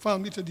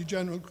family to the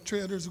General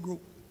Traders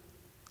Group.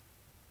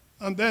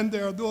 And then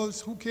there are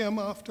those who came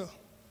after,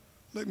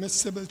 like Miss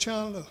Sybil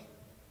Chandler,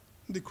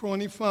 the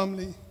Crony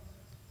family,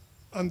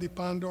 and the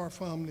Pandor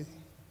family.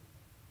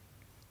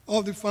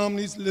 All the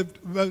families lived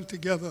well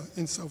together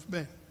in South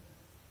Bend.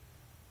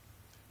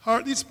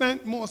 Hartley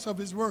spent most of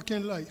his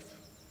working life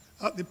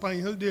at the Pine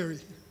Hill Dairy,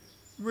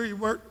 where he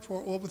worked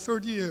for over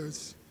 30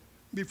 years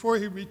before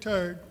he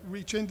retired,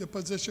 reaching the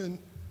position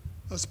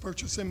as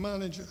purchasing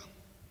manager.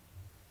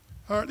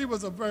 Hartley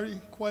was a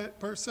very quiet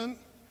person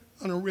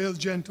and a real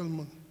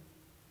gentleman,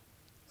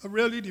 a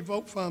really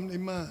devout family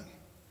man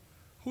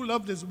who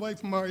loved his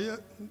wife Maria,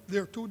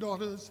 their 2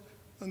 daughters,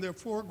 and their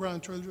 4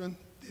 grandchildren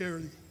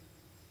dearly.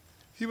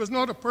 He was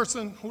not a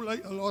person who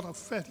liked a lot of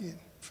fetting.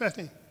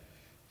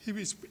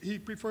 He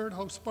preferred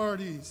house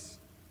parties,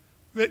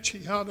 which he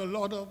had a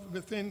lot of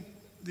within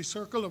the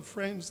circle of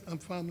friends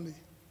and family.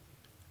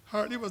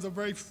 Hartley was a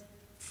very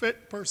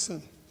fit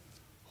person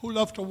who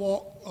loved to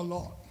walk a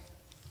lot,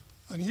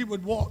 and he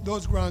would walk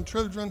those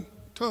grandchildren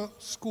to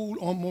school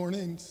on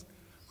mornings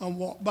and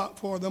walk back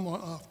for them on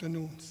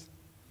afternoons.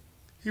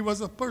 He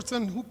was a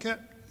person who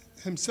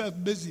kept himself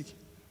busy,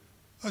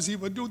 as he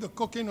would do the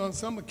cooking on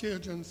some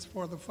occasions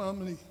for the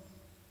family.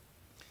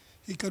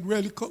 He could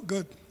really cook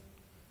good,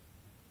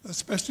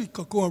 especially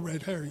cocoa and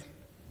red herring.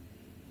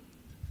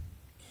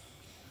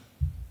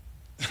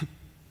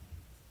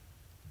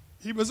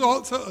 He was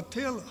also a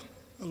tailor,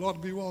 A lot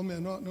of people may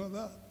not know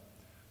that.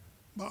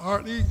 But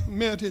Hartley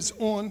made his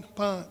own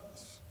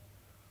pants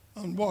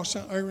and washed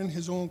and ironed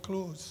his own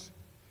clothes.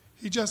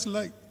 He just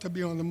liked to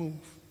be on the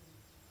move.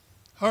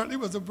 Hartley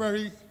was a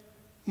very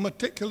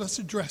meticulous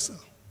dresser.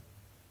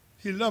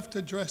 He loved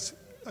to dress,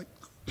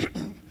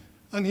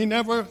 and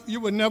you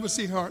would never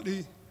see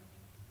Hartley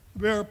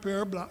wear a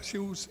pair of black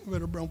shoes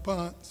with a brown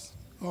pants,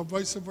 or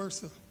vice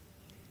versa,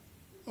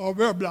 or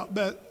wear a black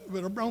belt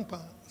with a brown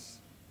pants.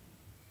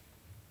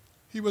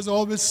 He was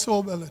always so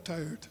well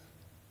attired.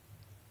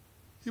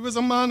 He was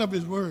a man of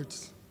his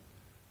words.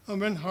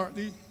 And when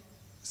Hartley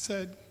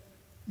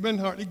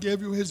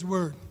gave you his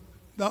word,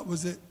 that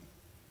was it.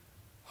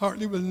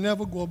 Hartley will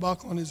never go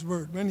back on his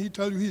word. When he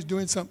tells you he's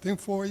doing something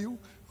for you,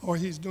 or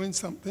he's doing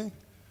something,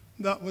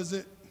 that was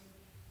it.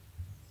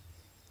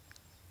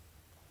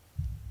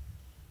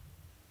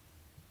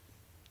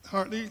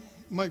 Hartley,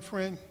 my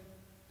friend,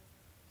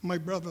 my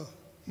brother,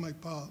 my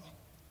pal,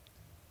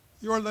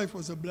 your life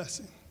was a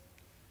blessing.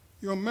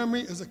 Your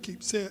memory is a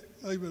keepsake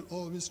I will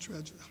always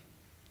treasure.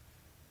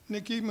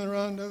 Nikki,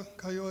 Miranda,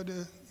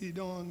 Coyote,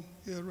 Edon,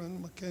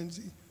 Aaron,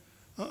 Mackenzie,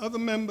 and other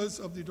members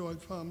of the Doyle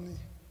family,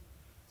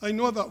 I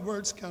know that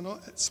words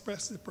cannot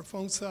express the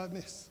profound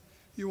sadness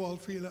you all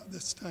feel at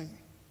this time.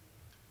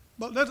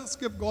 But let us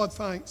give God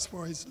thanks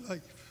for his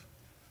life.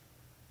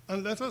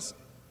 And let us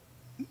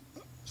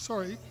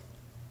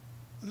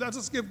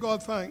give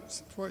God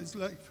thanks for his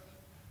life.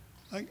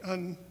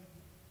 And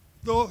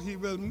though we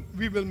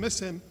will miss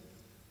him,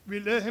 we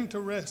lay him to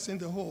rest in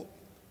the hope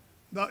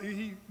that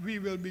we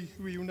will be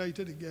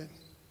reunited again.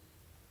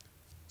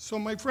 So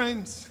my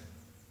friends,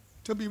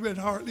 to be with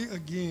Hartley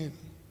again,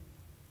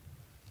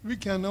 we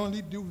can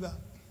only do that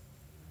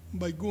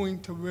by going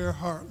to where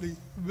Hartley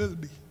will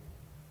be,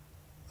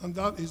 and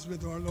that is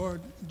with our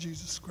Lord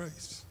Jesus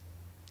Christ.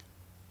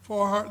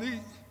 For Hartley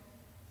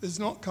is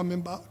not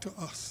coming back to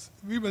us.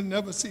 We will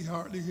never see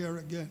Hartley here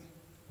again.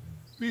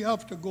 We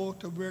have to go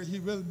to where he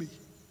will be.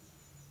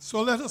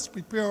 So let us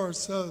prepare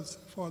ourselves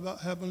for that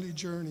heavenly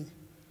journey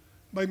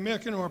by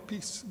making our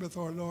peace with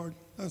our Lord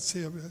and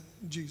Savior,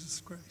 Jesus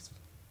Christ.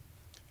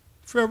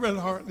 Farewell,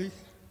 Hartley,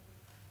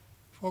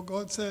 for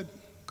God said,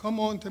 "Come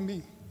unto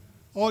me,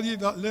 all ye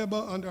that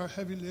labor and are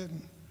heavy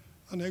laden,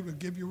 and I will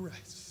give you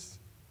rest."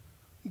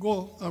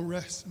 Go and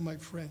rest, my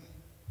friend.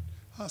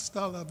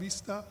 Hasta la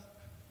vista,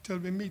 till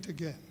we meet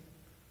again.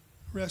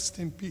 Rest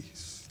in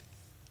peace.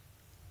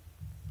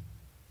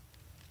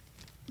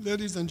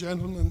 Ladies and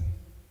gentlemen,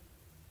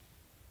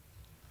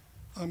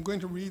 I'm going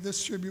to read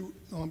this tribute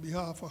on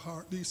behalf of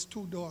Hartley's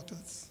two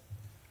daughters,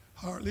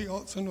 Hartley,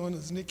 also known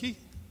as Nikki,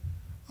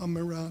 and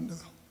Miranda.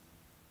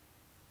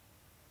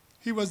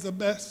 He was the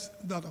best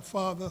that a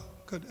father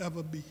could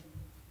ever be.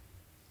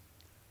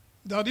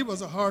 Daddy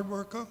was a hard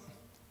worker,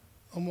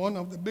 and one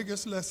of the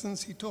biggest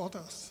lessons he taught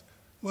us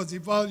was the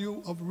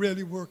value of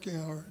really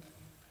working hard.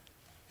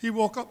 He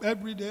woke up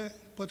every day,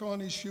 put on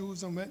his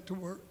shoes, and went to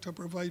work to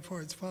provide for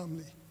his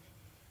family.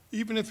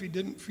 Even if he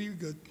didn't feel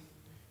good,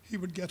 he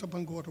would get up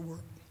and go to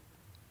work.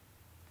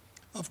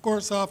 Of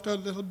course, after a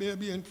little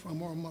baby and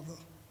from our mother.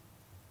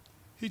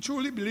 He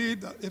truly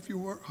believed that if you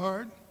worked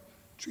hard,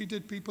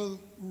 treated people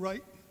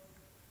right,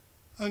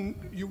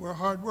 and you were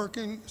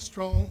hardworking,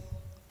 strong,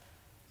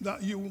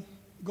 that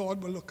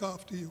God will look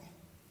after you.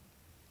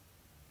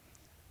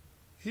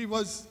 He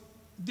was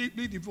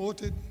deeply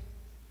devoted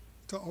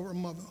to our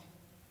mother.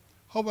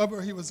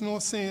 However, he was no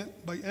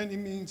saint by any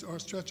means or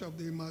stretch of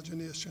the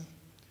imagination.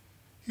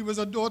 He was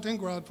a doting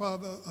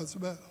grandfather as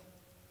well,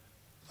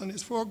 and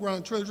his 4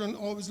 grandchildren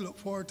always looked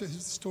forward to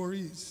his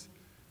stories,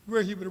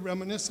 where he would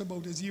reminisce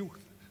about his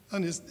youth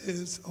and his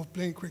days of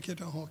playing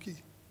cricket and hockey.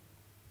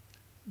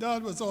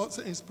 Dad was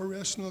also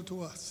inspirational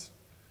to us.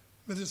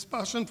 With his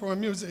passion for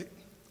music,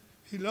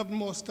 he loved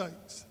most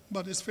types,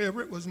 but his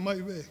favorite was My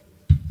Way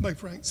by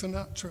Frank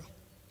Sinatra.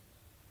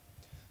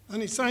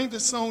 And he sang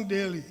this song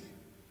daily,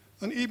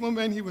 and even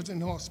when he was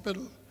in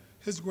hospital,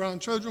 his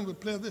grandchildren would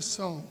play this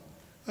song,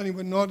 and he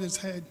would nod his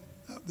head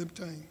at the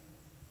time.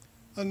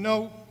 And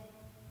now,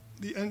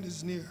 the end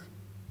is near,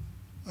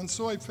 and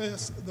so I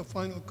face the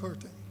final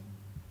curtain.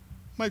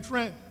 My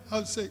friend,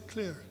 I'll say it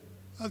clear.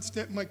 I'll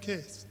state my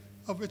case,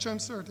 of which I'm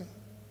certain.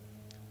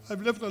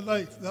 I've lived a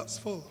life that's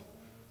full.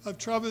 I've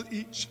traveled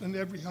each and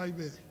every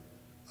highway,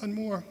 and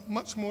more,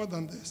 much more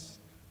than this.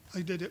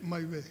 I did it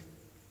my way.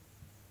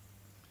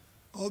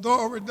 Although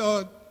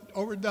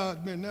our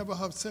dad may never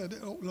have said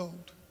it out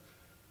loud,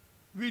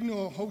 we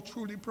know how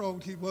truly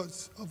proud he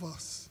was of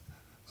us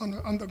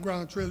and the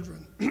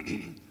grandchildren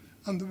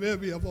and the way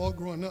we have all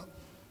grown up.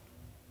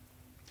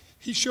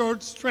 He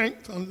showed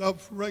strength and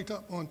love right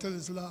up until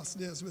his last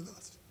days with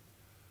us.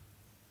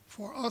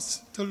 For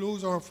us to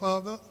lose our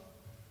father,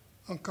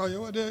 and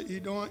Coyote,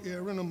 Edon,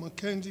 Aaron, and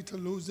Mackenzie to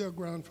lose their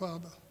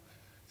grandfather,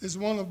 is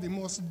one of the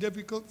most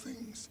difficult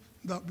things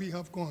that we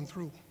have gone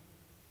through.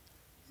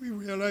 We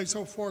realize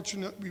how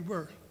fortunate we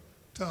were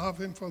to have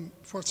him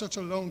for such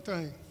a long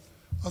time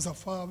as a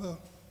father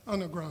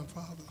and a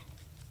grandfather.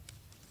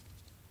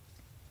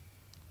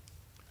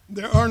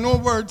 There are no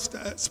words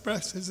to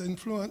express his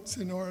influence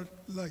in our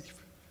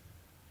life.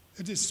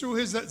 It is through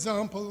his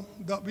example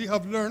that we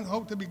have learned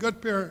how to be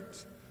good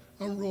parents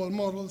and role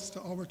models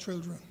to our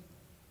children.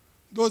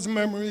 Those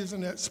memories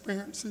and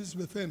experiences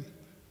with him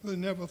will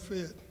never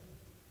fade.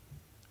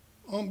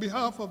 On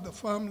behalf of the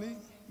family,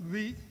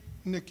 we,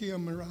 Nikki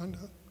and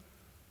Miranda,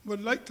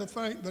 would like to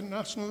thank the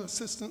National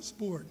Assistance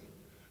Board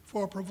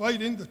for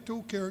providing the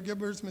two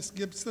caregivers, Ms.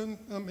 Gibson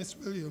and Ms.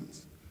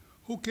 Williams,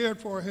 who cared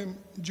for him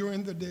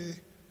during the day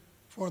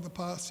for the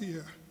past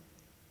year.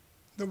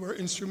 They were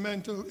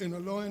instrumental in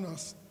allowing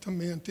us to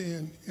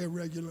maintain a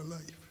regular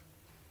life.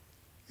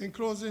 In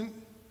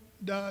closing,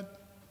 Dad,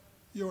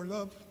 your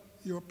love,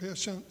 your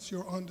patience,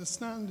 your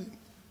understanding,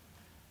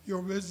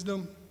 your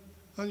wisdom,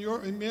 and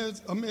your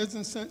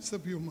amazing sense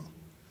of humor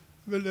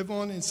will live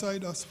on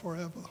inside us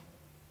forever.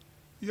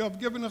 You have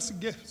given us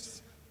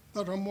gifts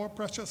that are more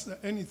precious than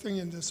anything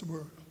in this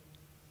world.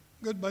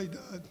 Goodbye,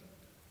 Dad.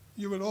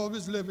 You will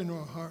always live in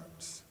our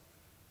hearts,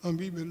 and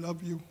we will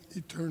love you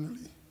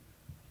eternally.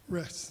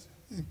 Rest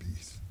in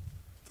peace.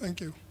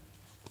 Thank you.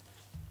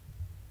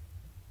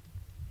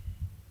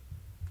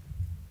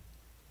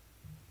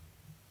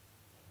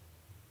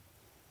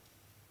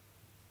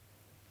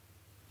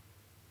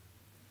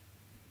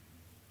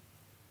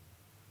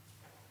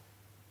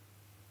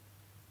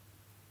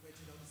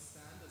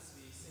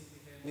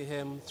 With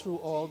him through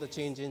all the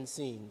changing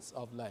scenes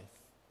of life.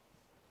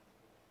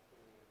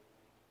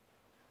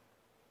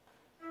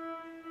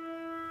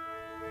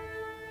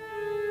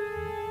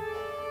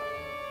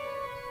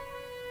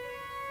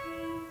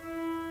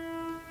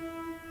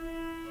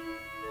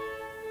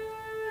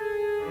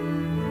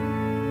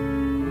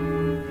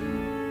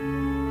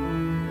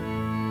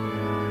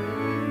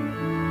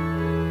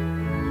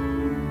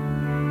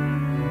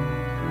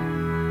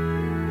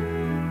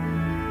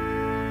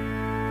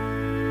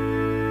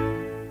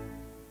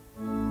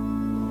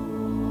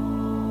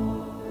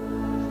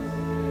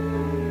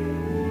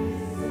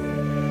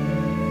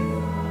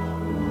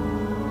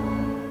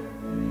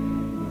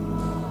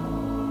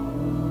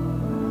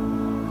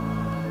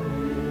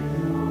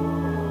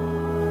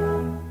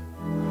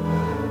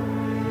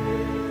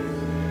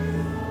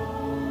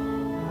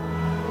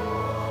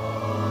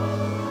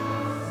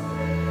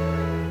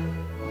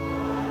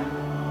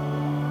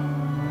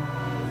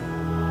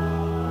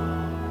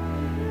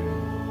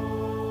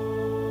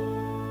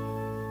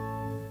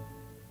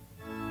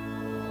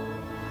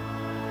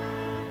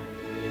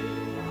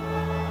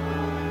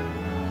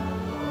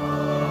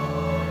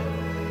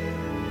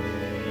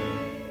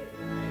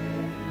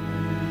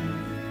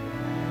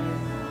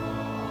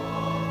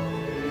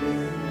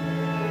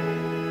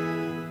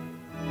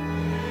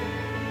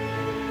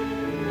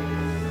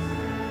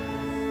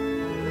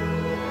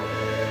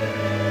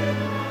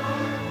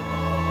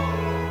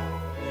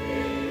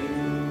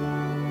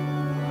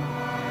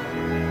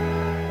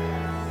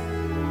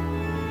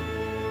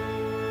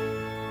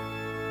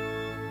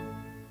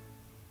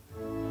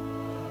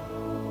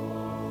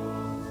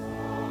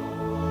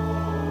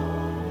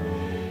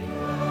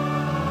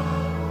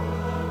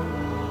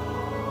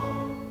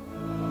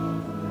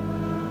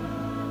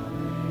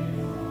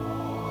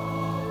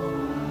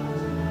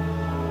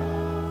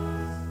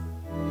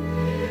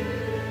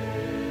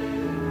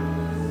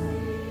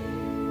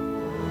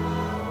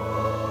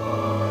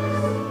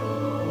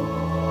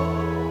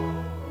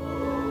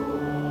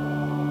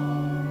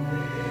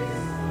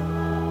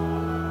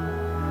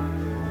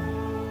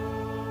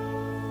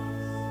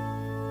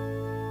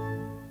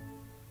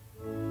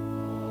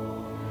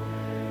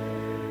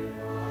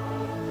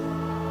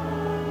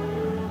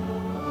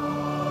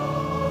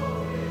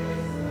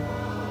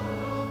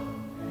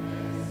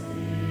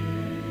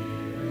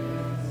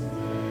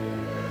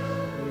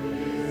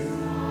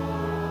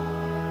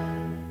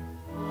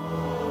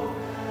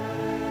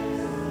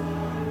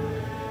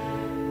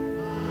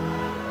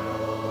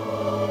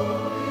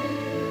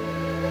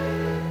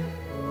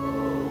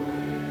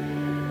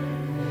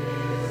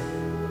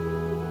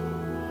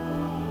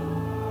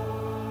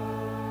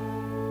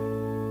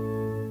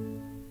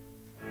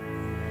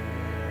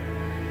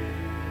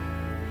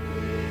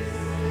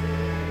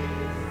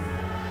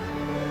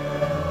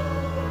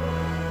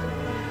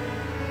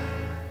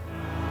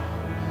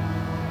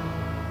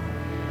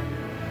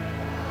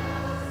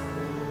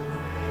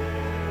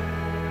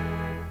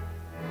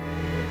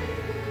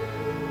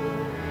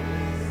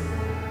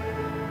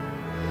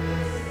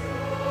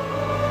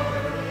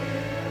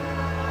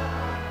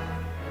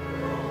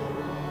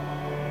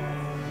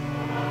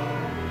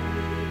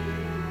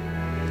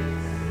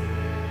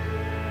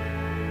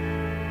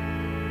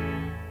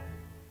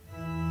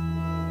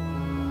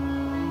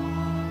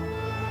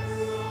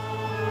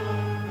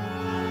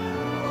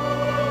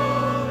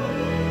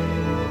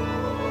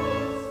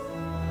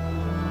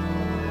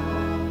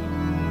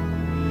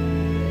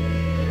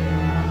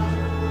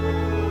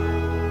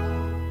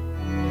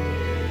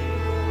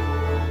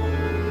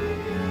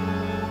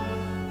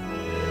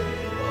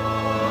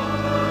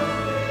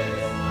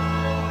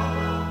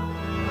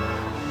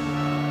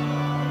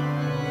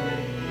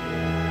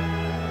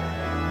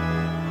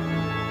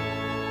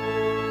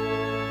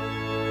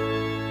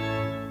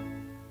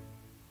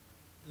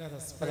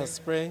 Let us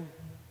pray.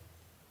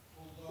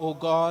 O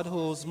God,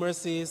 whose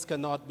mercies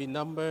cannot be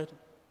numbered,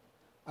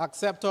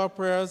 accept our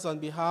prayers on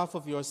behalf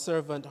of your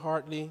servant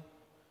Hartley,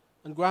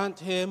 and grant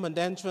him an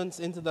entrance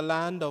into the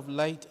land of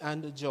light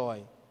and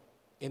joy,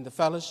 in the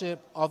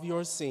fellowship of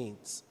your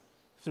saints,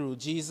 through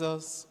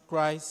Jesus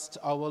Christ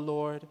our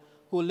Lord,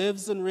 who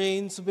lives and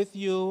reigns with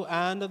you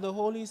and the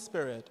Holy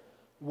Spirit,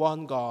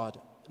 one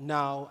God,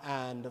 now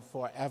and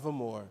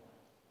forevermore.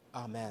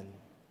 Amen.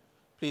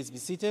 Please be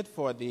seated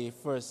for the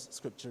first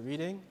scripture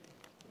reading,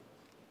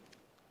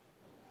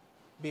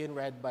 being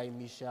read by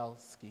Michelle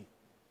Ski.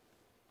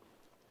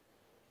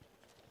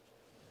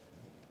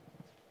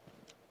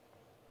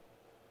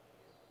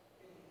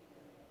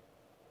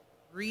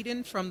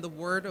 Reading from the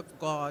Word of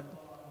God,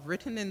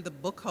 written in the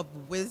book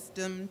of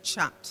Wisdom,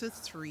 chapter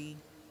 3,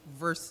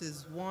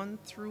 verses 1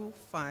 through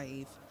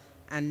 5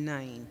 and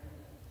 9.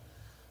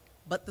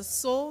 But the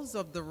souls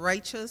of the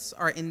righteous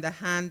are in the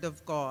hand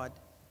of God,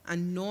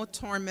 and no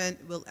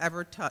torment will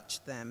ever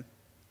touch them.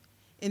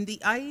 In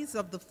the eyes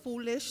of the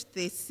foolish,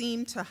 they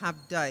seem to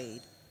have died,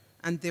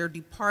 and their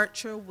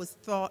departure was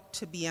thought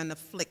to be an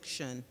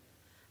affliction,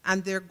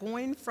 and their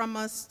going from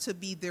us to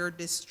be their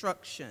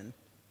destruction.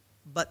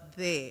 But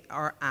they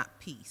are at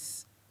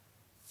peace.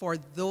 For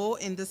though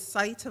in the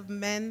sight of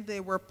men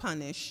they were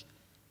punished,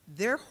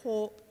 their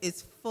hope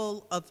is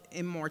full of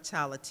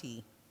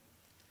immortality.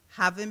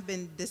 Having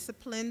been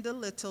disciplined a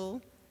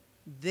little,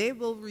 they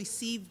will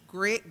receive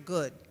great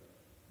good,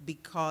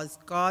 because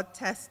God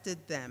tested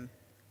them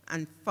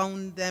and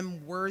found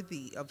them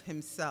worthy of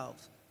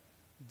himself.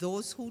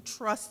 Those who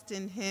trust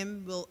in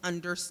him will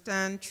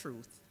understand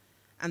truth,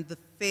 and the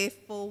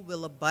faithful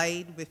will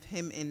abide with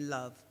him in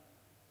love,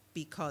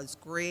 because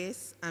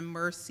grace and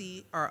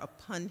mercy are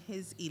upon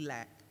his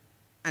elect,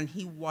 and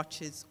he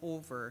watches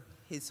over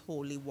his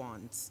holy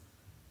ones.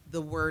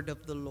 The word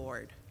of the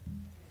Lord.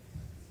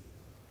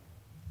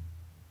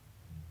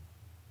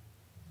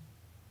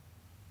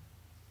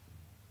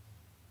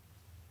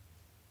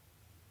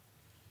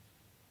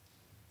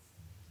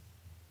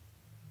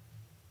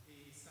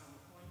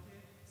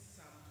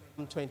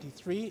 Psalm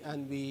 23,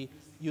 and we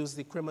use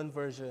the Crimon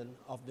version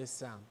of this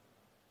psalm.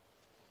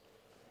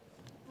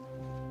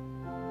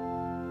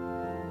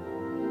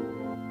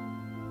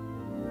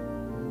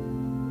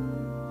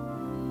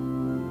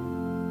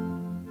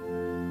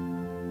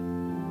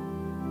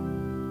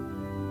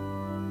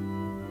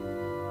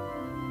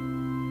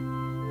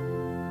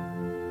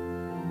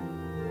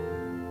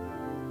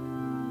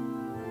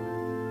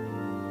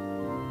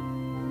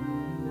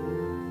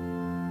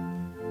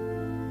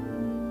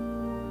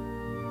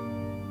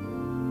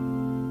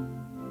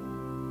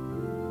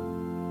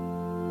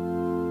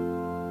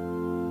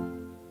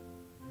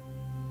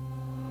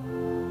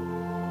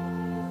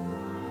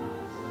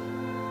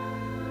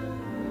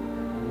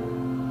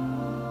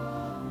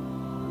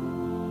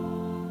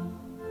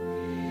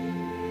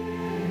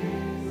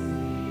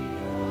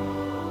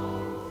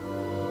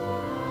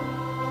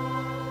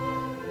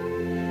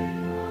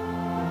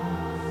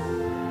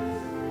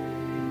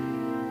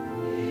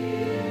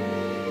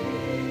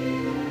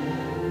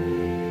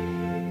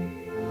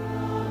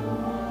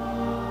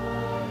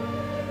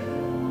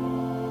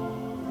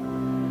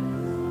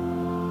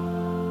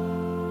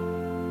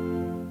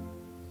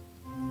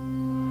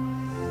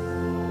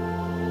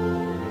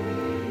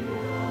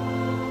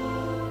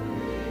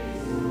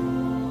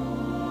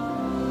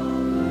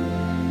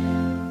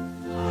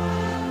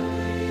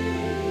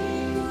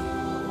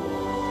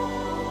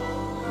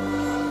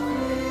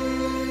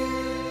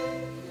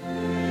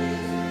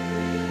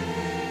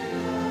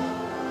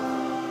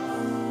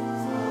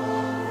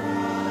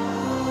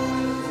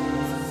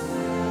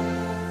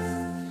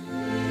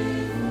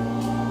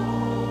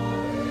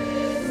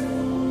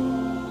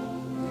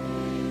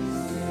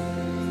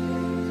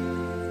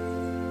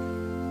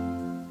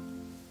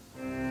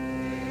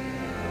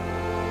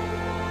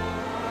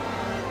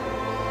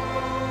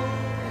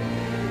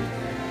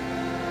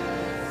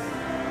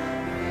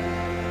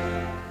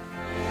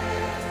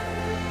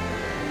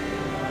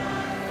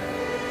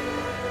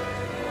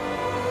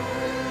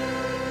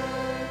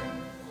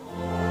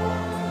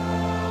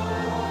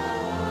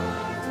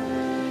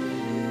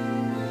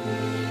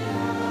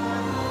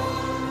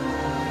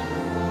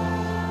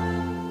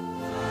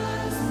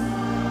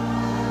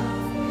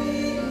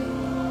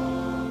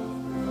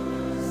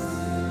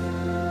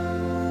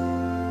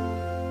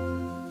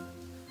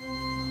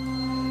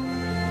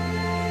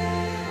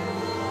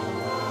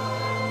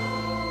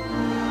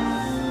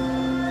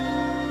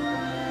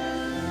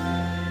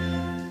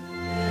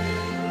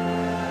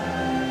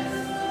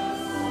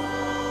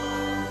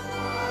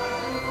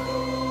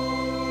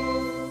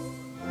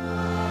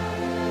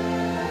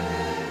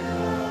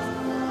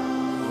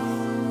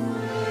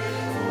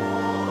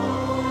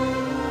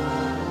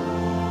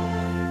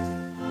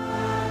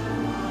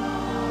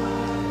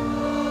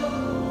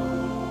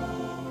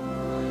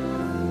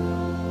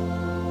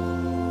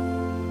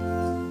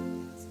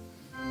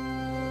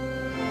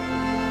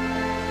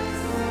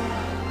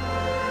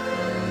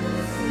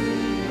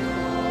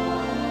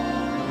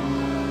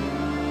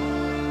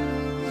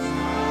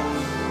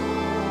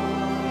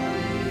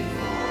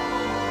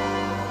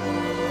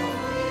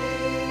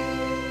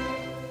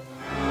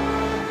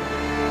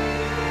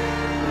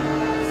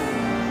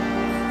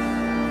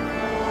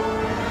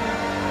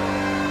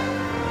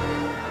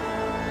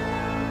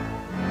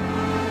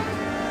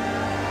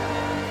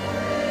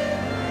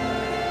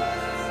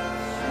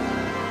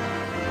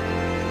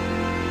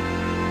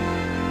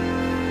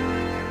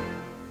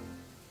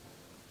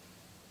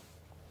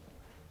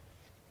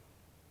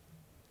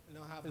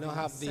 We'll now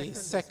have the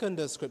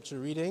second scripture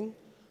reading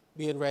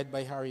being read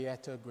by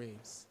Harrietta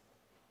Graves.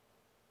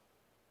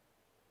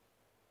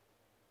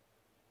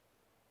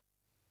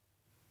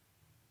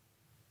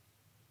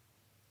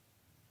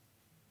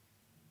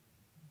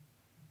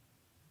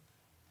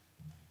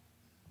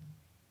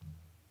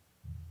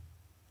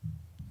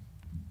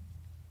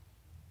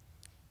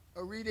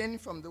 A reading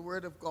from the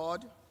Word of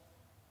God,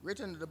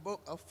 written in the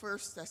book of 1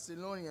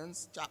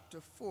 Thessalonians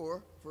chapter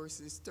 4,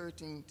 verses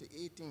 13 to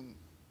 18.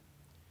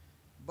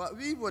 But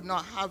we would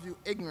not have you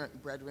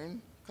ignorant,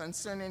 brethren,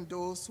 concerning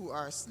those who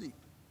are asleep,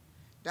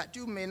 that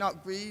you may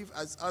not grieve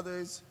as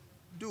others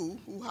do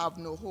who have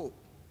no hope.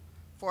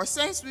 For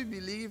since we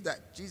believe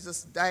that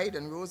Jesus died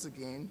and rose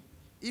again,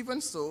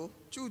 even so,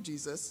 through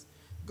Jesus,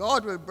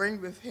 God will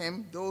bring with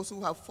him those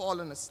who have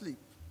fallen asleep.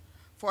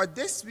 For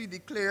this we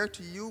declare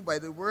to you by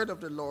the word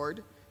of the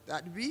Lord,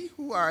 that we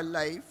who are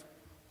alive,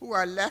 who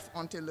are left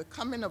until the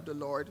coming of the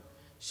Lord,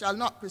 shall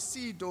not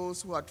precede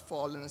those who had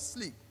fallen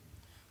asleep.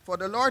 For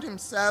the Lord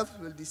himself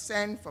will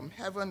descend from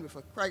heaven with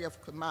a cry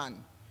of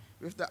command,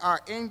 with the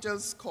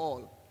archangel's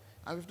call,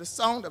 and with the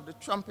sound of the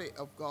trumpet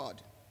of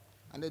God.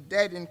 And the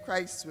dead in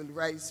Christ will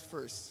rise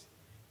first.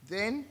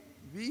 Then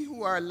we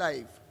who are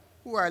alive,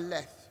 who are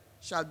left,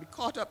 shall be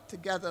caught up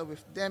together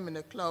with them in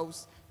the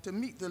clouds to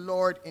meet the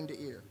Lord in the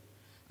air.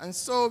 And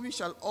so we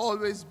shall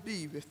always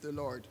be with the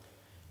Lord.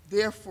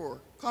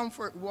 Therefore,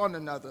 comfort one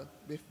another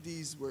with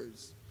these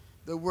words,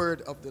 the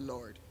word of the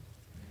Lord.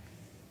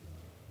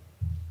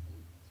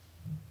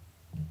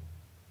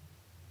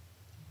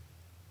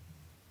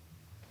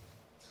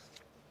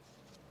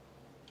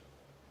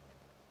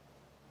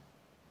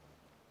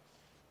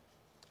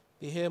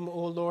 The hymn,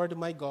 O Lord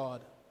my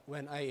God,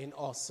 when I in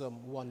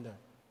awesome wonder.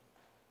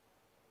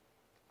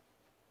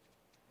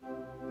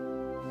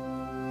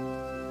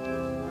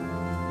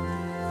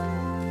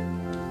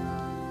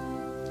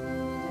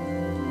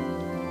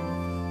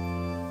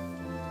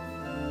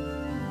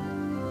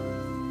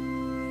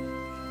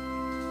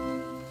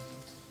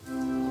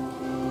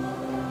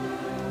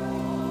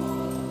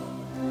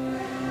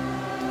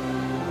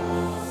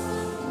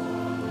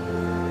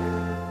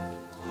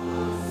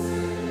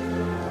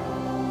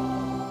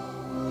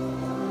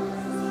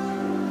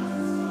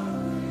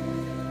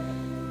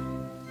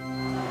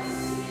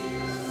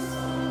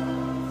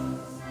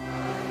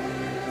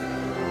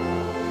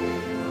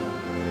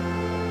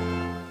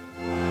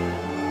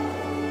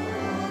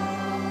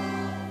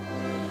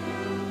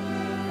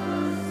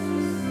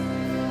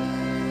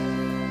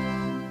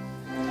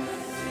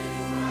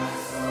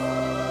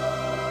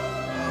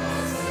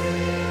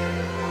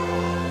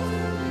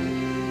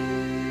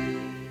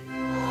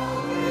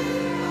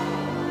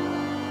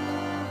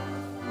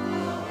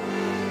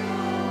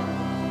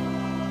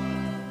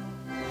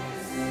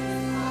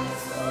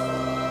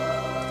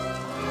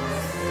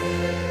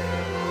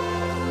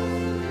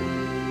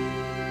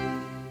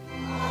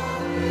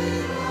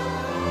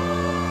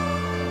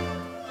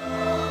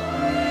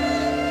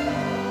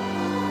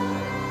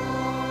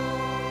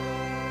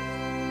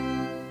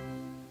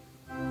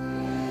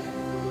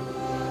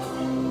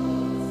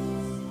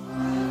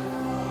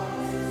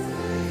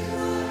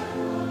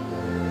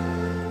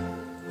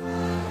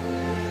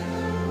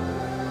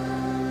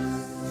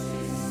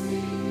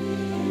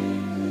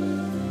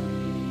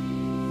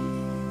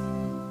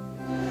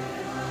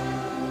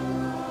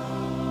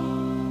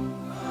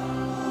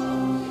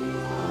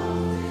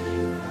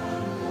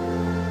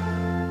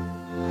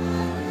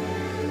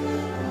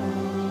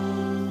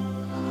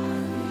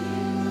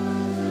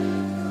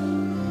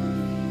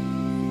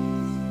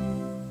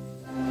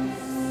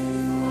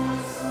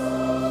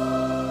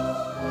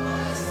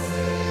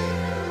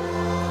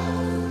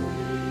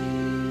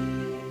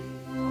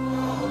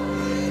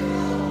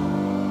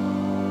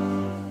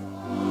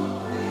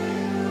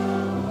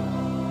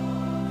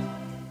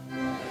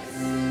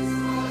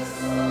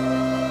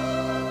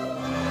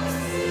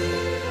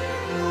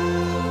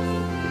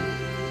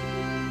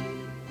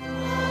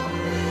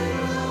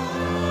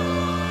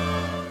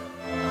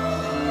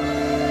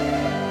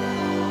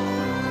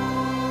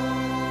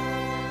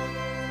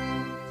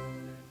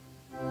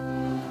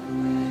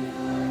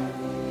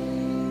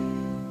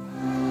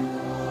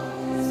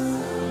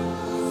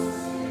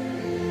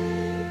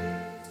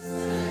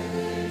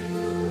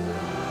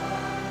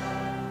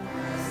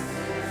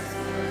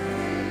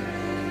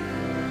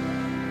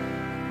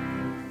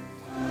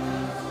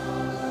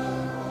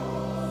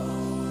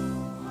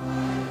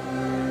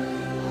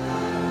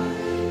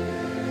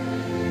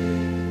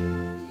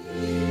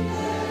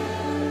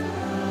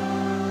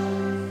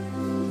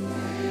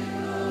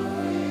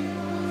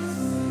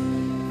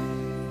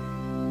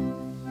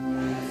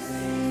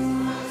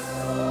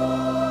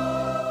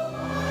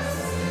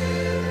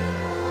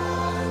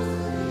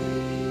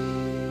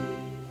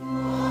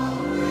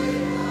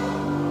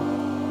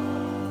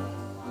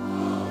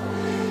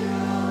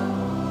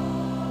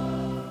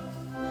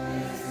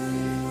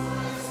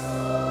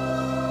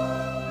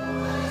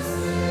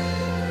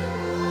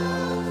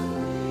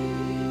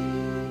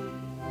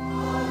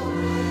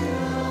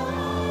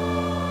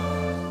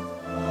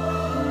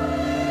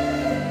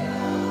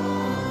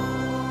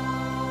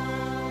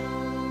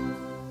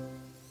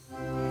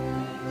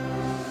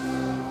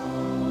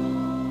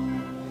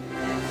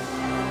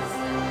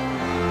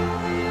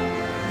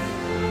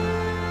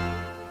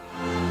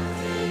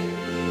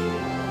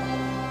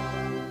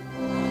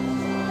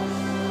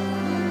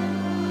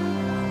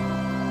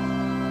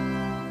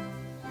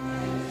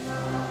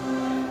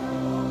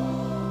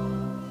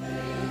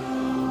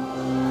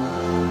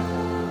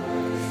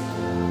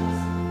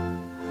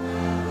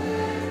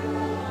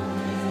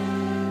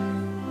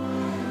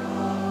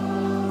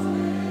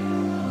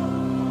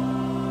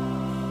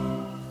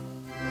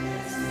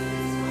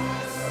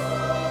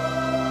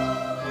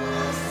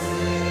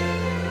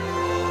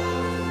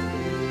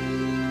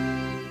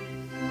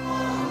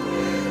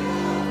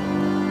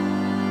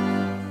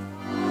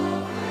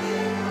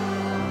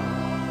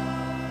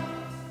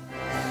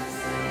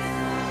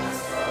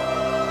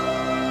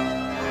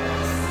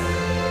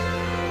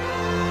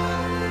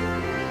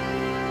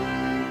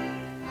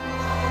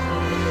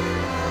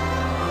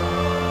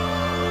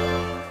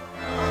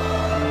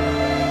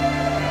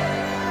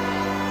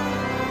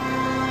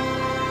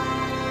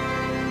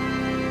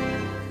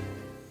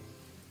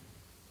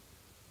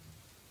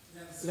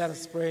 Let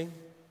us pray.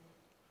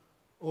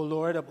 O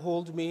Lord,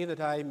 uphold me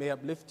that I may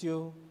uplift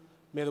you.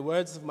 May the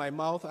words of my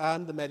mouth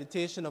and the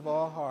meditation of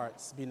our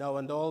hearts be now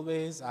and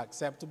always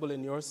acceptable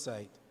in your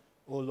sight.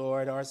 O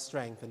Lord, our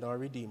strength and our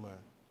Redeemer.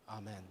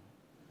 Amen.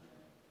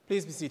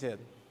 Please be seated.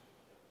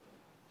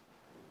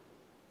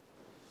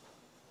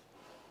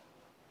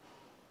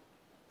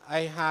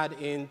 I had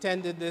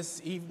intended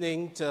this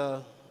evening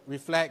to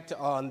reflect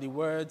on the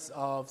words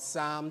of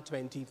Psalm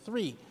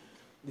 23,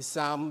 the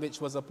psalm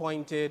which was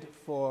appointed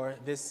for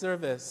this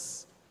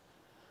service.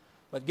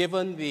 But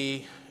given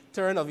the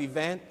turn of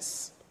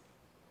events,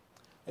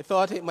 I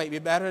thought it might be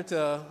better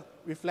to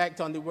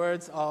reflect on the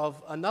words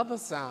of another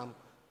psalm,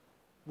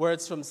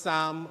 words from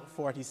Psalm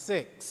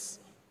 46.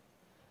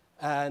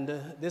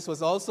 And this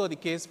was also the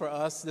case for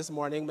us this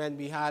morning when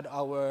we had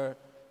our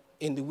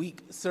in the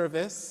week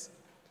service,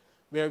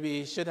 where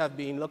we should have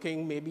been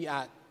looking maybe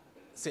at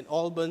St.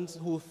 Albans,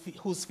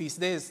 whose feast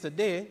day is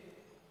today.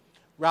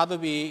 Rather,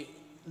 we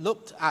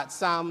looked at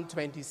Psalm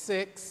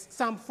 46,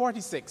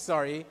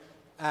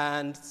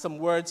 and some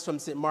words from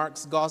St.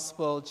 Mark's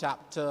Gospel,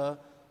 chapter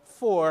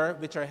 4,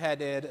 which are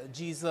headed,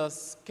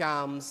 Jesus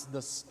Calms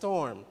the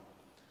Storm.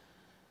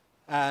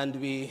 And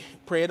we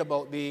prayed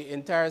about the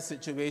entire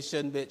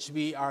situation which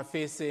we are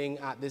facing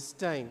at this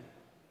time.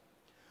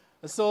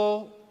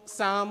 So,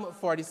 Psalm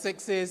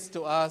 46 says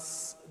to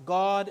us,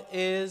 God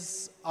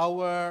is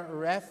our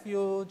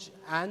refuge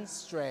and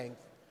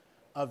strength,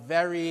 a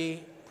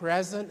very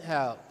present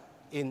help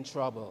in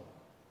trouble.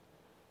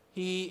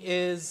 He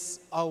is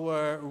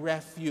our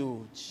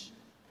refuge.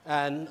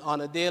 And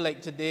on a day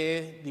like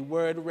today, the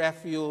word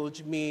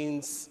refuge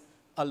means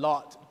a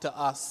lot to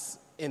us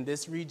in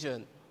this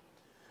region.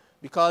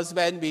 Because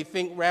when we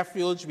think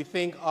refuge, we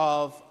think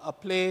of a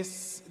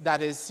place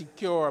that is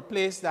secure, a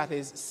place that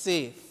is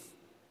safe,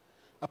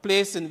 a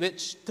place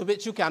to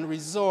which you can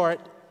resort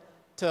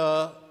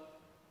to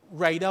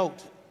ride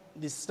out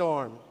the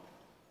storm.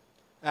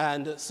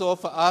 And so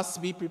for us,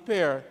 we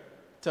prepare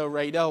to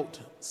ride out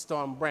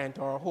Storm Brent,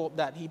 or hope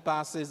that he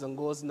passes and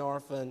goes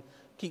north and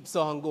keeps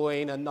on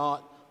going and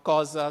not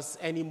cause us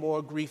any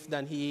more grief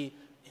than he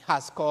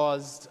has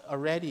caused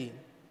already.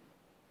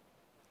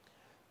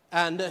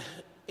 And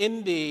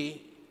in the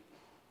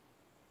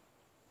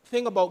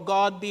thing about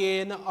God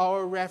being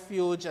our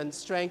refuge and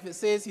strength, it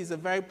says he's a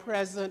very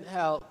present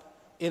help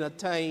in a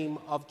time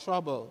of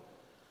trouble.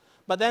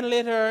 But then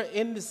later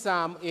in the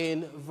psalm,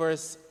 in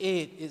verse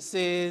 8, it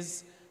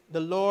says,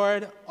 the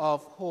Lord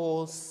of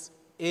hosts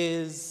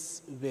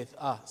is with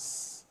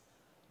us.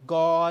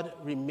 God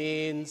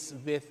remains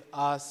with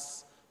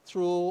us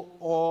through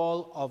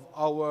all of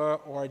our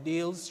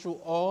ordeals, through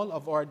all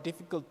of our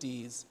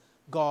difficulties.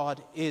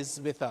 God is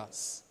with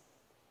us.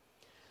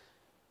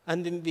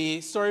 And in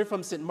the story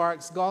from St.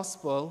 Mark's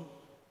Gospel,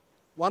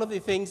 one of the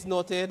things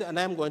noted, and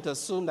I'm going to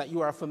assume that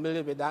you are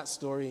familiar with that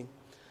story,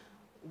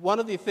 one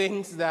of the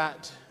things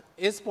that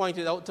is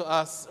pointed out to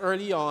us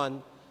early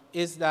on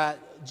is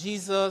that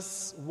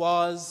Jesus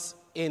was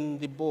in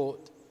the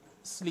boat,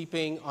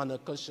 sleeping on a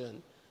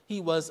cushion. He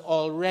was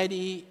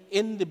already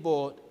in the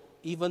boat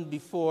even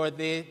before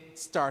they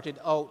started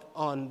out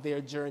on their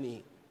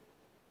journey.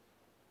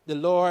 The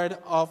Lord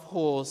of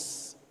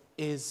hosts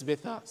is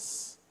with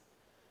us.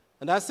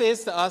 And that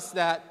says to us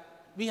that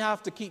we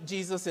have to keep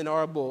Jesus in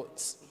our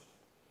boats.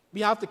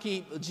 We have to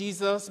keep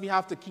Jesus, we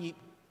have to keep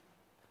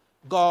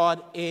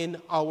God in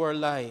our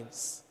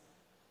lives.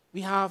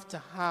 We have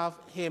to have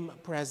him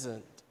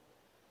present.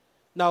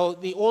 Now,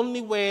 the only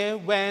way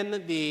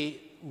when the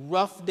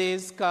rough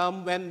days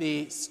come, when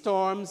the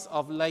storms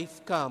of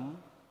life come,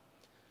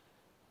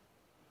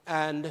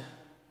 and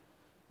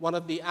one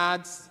of the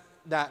ads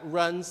that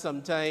runs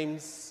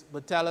sometimes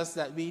would tell us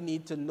that we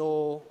need to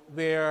know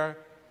where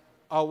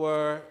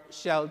our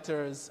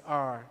shelters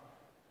are.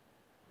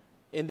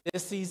 In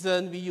this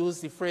season, we use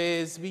the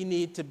phrase, we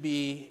need to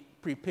be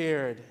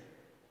prepared.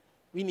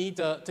 We need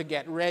to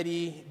get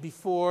ready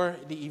before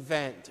the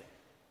event.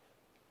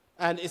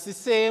 And it's the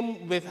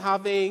same with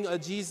having a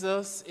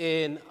Jesus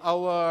in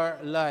our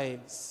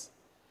lives.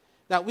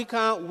 That we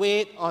can't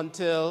wait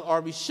until,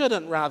 or we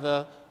shouldn't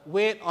rather,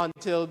 wait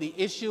until the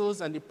issues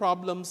and the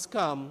problems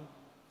come,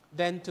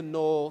 then to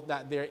know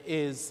that there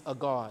is a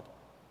God.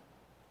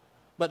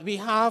 But we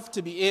have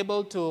to be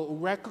able to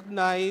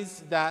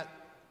recognize that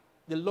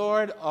the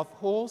Lord of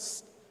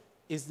hosts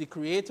is the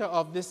creator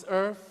of this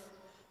earth.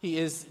 He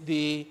is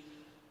the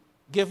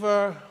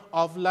giver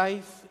of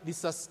life, the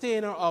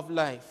sustainer of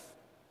life.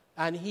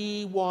 And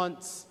he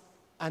wants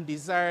and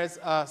desires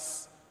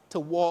us to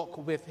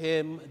walk with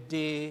him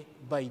day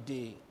by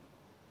day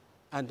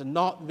and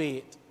not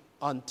wait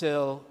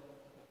until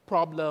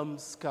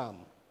problems come.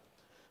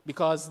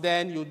 Because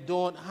then you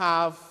don't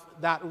have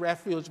that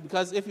refuge.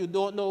 Because if you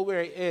don't know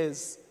where it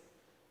is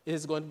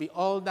going to be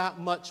all that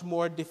much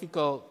more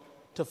difficult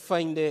to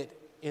find it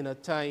in a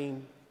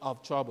time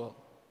of trouble.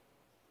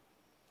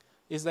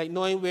 It's like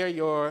knowing where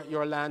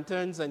your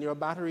lanterns and your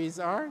batteries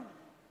are.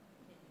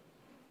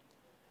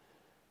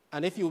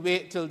 And if you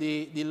wait till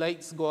the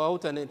lights go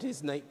out and it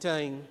is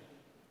nighttime,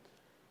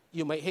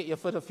 You might hit your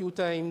foot a few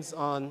times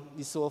on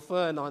the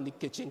sofa and on the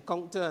kitchen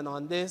counter and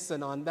on this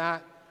and on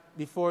that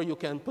before you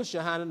can push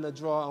your hand in the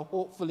drawer, and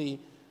hopefully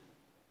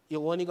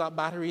you only got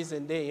batteries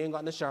in there. You ain't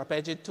got no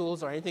sharp-edged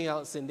tools or anything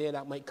else in there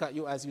that might cut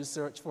you as you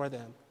search for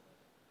them.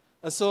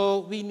 And so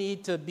we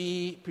need to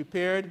be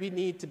prepared. We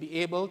need to be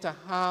able to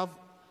have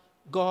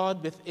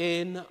God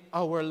within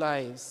our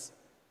lives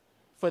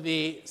for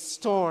the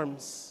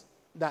storms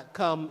that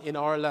come in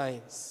our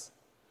lives.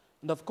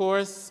 And of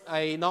course,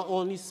 I not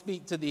only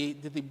speak to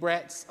the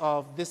breadths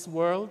of this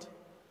world,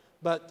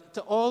 but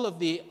to all of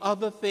the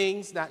other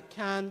things that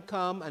can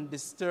come and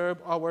disturb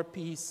our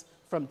peace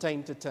from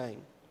time to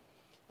time.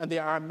 And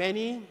there are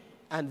many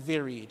and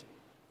varied.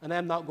 And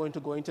I'm not going to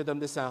go into them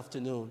this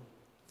afternoon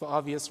for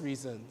obvious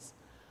reasons.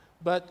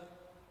 But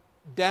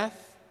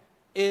death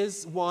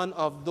is one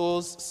of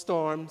those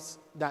storms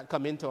that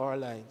come into our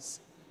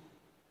lives.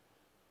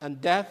 And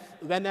death,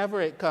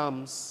 whenever it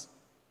comes,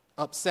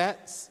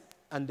 upsets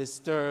and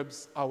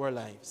disturbs our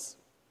lives.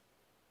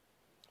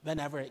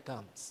 Whenever it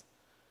comes.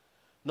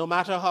 No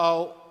matter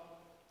how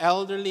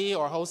elderly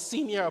or how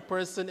senior a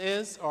person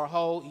is, or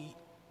how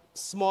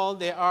small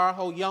they are,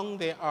 how young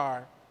they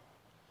are,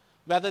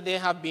 whether they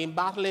have been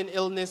battling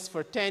illness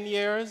for 10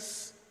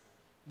 years,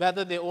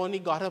 whether they only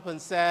got up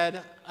and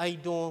said, I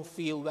don't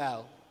feel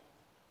well,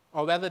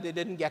 or whether they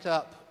didn't get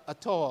up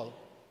at all.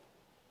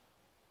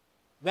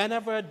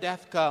 Whenever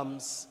death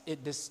comes,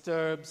 it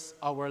disturbs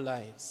our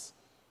lives.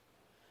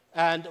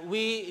 And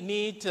we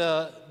need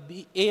to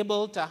be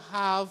able to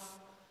have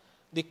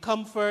the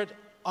comfort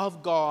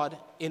of God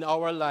in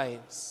our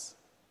lives,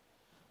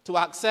 to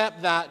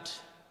accept that,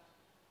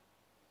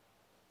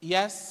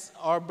 yes,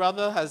 our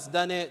brother has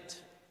done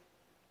it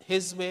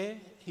his way,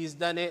 he's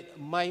done it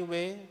my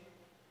way,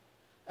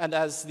 and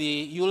as the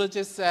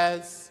eulogist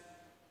says,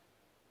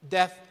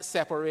 death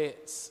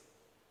separates.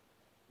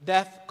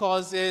 Death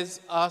causes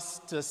us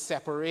to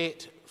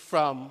separate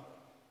from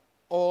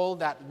all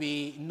that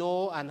we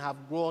know and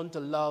have grown to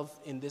love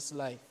in this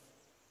life.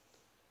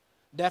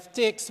 Death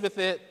takes with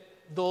it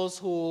those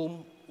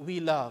whom we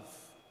love.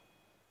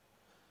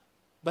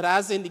 But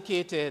as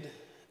indicated,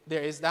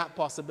 there is that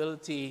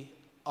possibility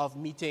of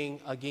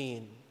meeting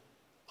again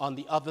on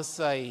the other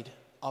side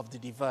of the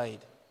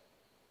divide.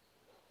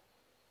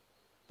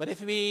 But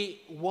if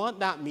we want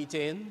that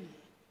meeting,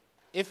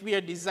 if we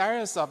are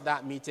desirous of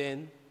that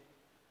meeting,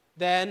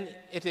 then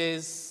it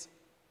is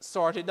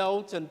sorted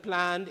out and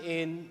planned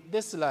in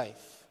this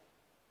life.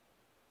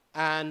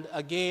 And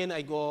again,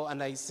 I go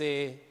and I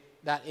say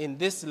that in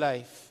this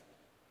life,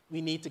 we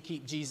need to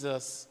keep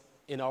Jesus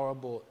in our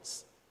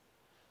boats.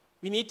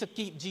 We need to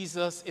keep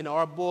Jesus in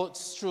our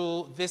boats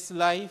through this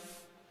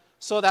life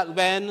so that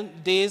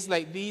when days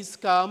like these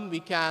come, we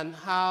can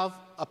have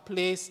a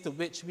place to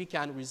which we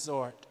can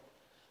resort.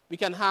 We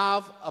can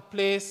have a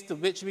place to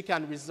which we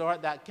can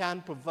resort that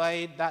can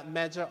provide that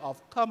measure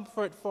of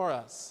comfort for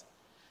us,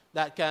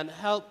 that can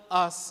help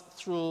us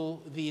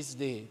through these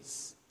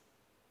days.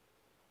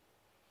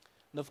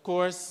 And of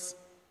course,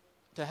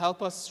 to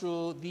help us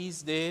through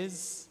these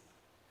days,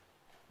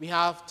 we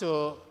have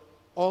to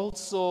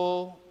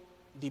also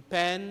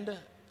depend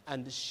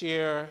and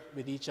share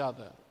with each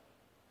other.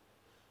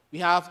 We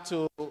have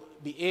to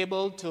be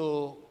able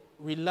to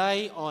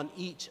rely on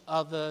each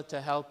other to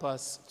help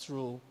us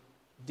through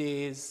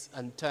days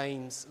and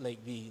times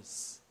like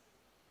these.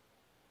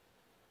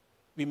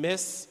 We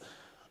miss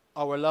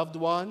our loved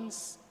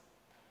ones,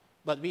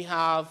 but we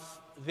have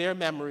their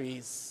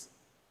memories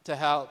to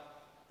help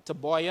to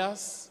buoy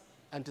us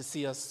and to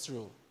see us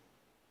through.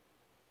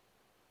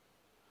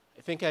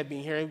 I think I've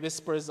been hearing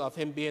whispers of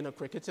him being a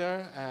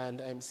cricketer, and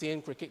I'm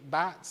seeing cricket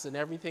bats and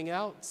everything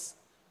else.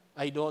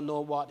 I don't know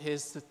what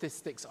his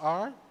statistics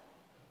are,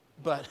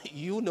 but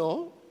you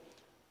know,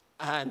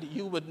 and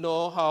you would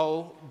know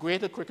how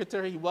great a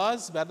cricketer he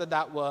was, whether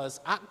that was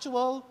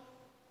actual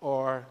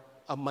or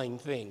a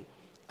mind thing.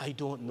 I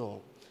don't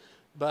know.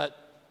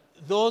 But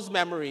those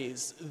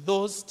memories,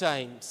 those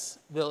times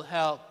will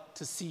help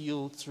to see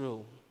you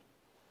through.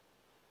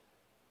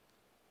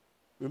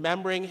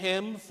 Remembering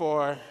him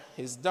for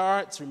his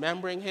darts,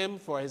 remembering him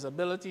for his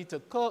ability to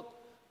cook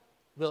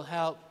will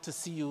help to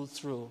see you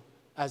through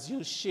as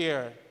you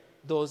share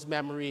those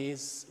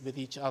memories with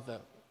each other.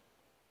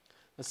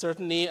 And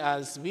certainly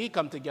as we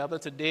come together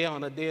today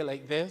on a day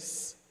like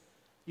this,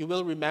 you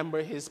will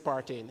remember his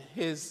parting,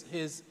 his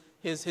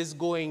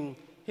going,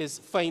 his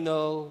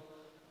final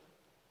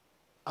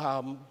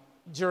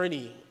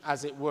journey,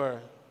 as it were,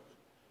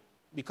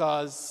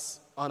 because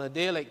on a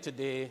day like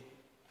today,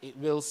 it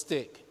will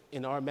stick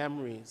in our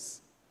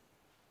memories.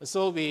 And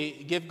so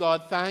we give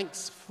God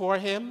thanks for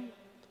him,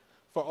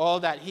 for all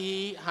that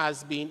he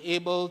has been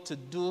able to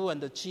do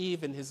and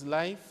achieve in his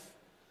life,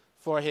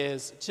 for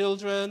his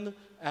children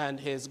and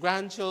his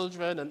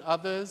grandchildren and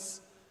others,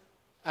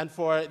 and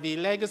for the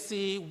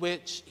legacy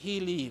which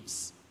he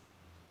leaves,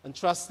 and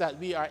trust that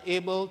we are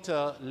able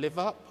to live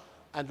up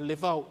and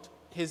live out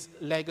his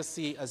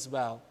legacy as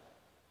well.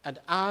 And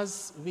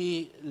as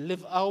we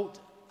live out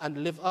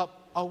and live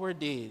up our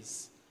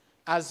days,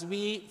 as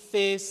we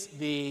face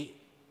the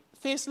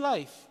face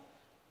life,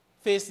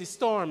 face the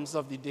storms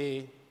of the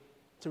day,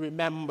 to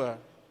remember,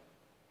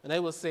 and I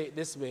will say it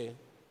this way,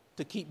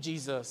 to keep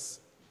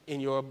Jesus in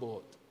your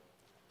boat.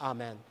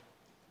 Amen.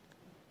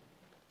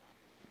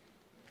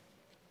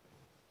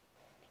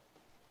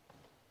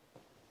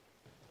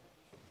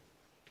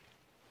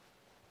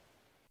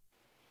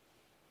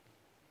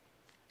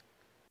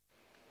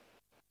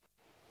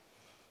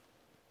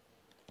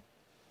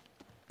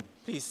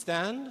 Please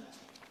stand.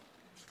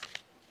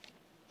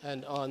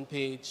 And on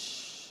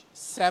page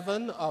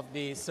 7 of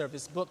the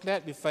service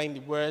booklet, we find the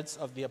words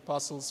of the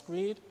Apostles'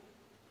 Creed.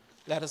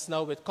 Let us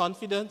now with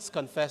confidence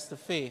confess the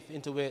faith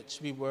into which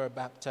we were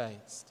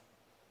baptized.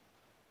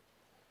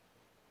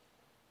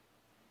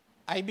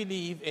 I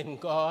believe in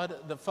God,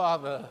 the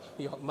Father,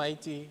 the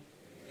Almighty,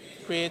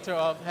 creator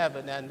of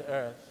heaven and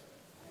earth.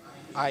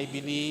 I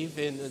believe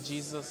in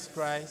Jesus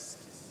Christ,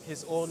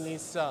 his only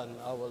Son,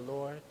 our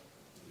Lord.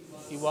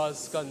 He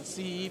was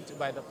conceived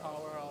by the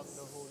power of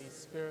the Holy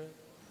Spirit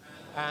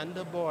and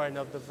born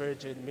of the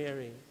Virgin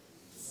Mary.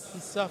 He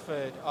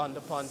suffered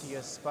under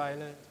Pontius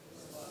Pilate,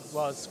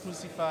 was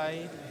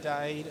crucified,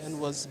 died,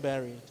 and was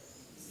buried.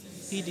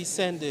 He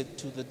descended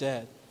to the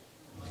dead.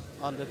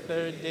 On the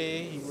third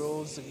day he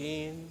rose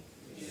again.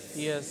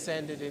 He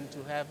ascended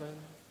into heaven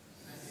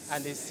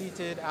and is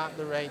seated at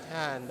the right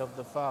hand of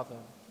the Father.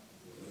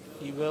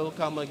 He will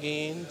come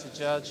again to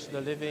judge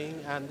the living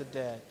and the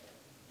dead.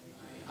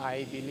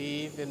 I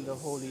believe in the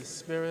Holy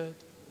Spirit,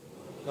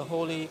 the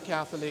Holy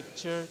Catholic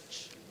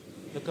Church,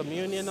 the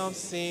communion of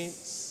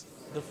saints,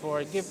 the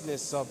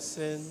forgiveness of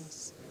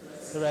sins,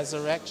 the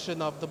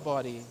resurrection of the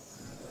body,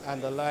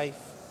 and the life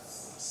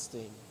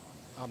lasting.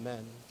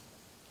 Amen.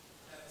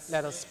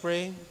 Let us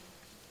pray.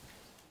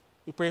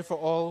 We pray for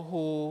all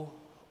who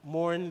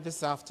mourn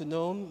this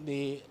afternoon,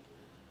 the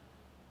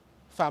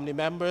family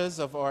members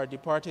of our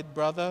departed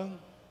brother,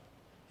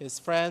 his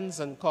friends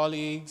and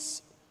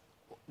colleagues,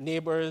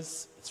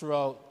 neighbors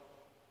throughout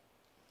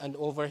and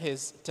over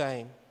his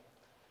time,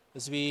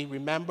 as we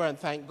remember and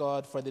thank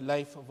God for the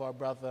life of our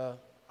brother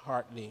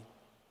Hartley.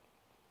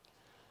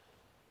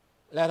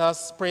 Let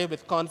us pray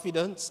with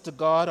confidence to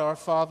God our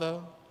Father,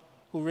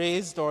 who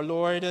raised our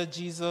Lord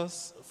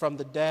Jesus from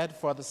the dead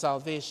for the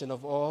salvation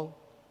of all.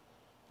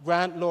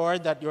 Grant,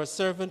 Lord, that your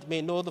servant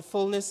may know the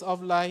fullness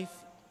of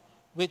life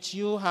which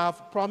you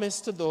have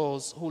promised to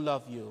those who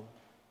love you.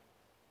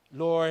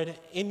 Lord,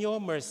 in your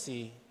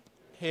mercy,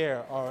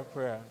 hear our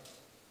prayer.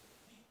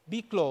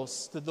 Be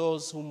close to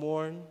those who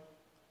mourn.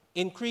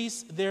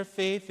 Increase their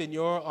faith in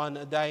your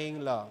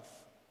undying love.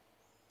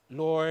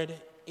 Lord,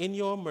 in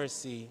your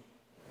mercy,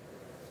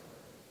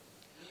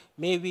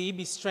 may we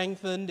be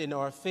strengthened in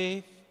our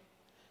faith,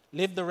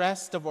 live the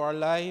rest of our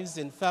lives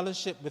in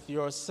fellowship with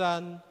your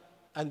Son,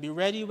 and be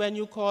ready when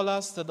you call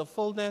us to the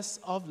fullness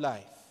of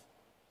life.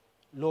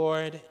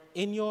 Lord,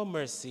 in your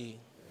mercy,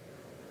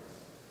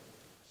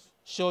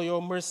 show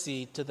your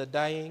mercy to the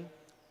dying,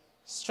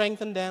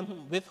 strengthen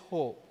them with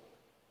hope,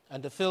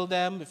 and to fill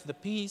them with the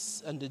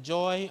peace and the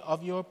joy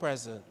of your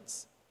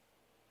presence.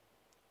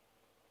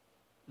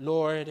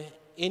 Lord,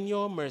 in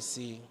your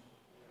mercy,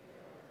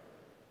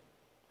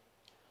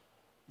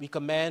 we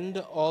commend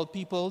all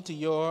people to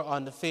your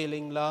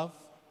unfailing love,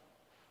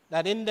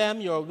 that in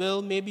them your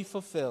will may be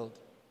fulfilled,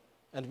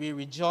 and we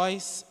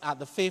rejoice at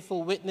the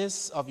faithful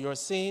witness of your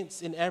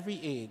saints in every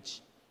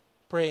age,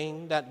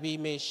 praying that we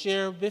may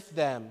share with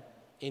them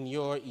in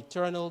your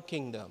eternal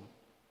kingdom.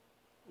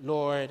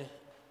 Lord,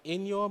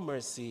 in your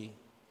mercy,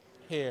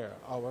 hear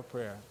our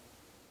prayer.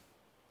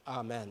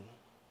 Amen.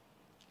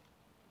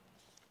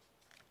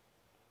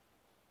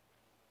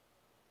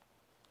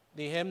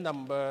 The hymn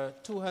number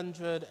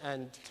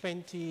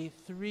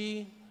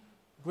 223,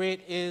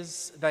 Great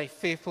is thy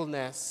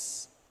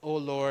faithfulness, O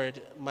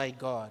Lord my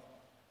God.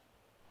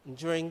 And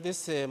during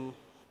this hymn,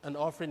 an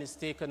offering is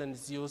taken and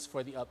is used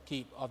for the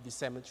upkeep of the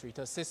cemetery,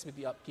 to assist with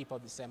the upkeep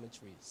of the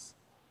cemeteries.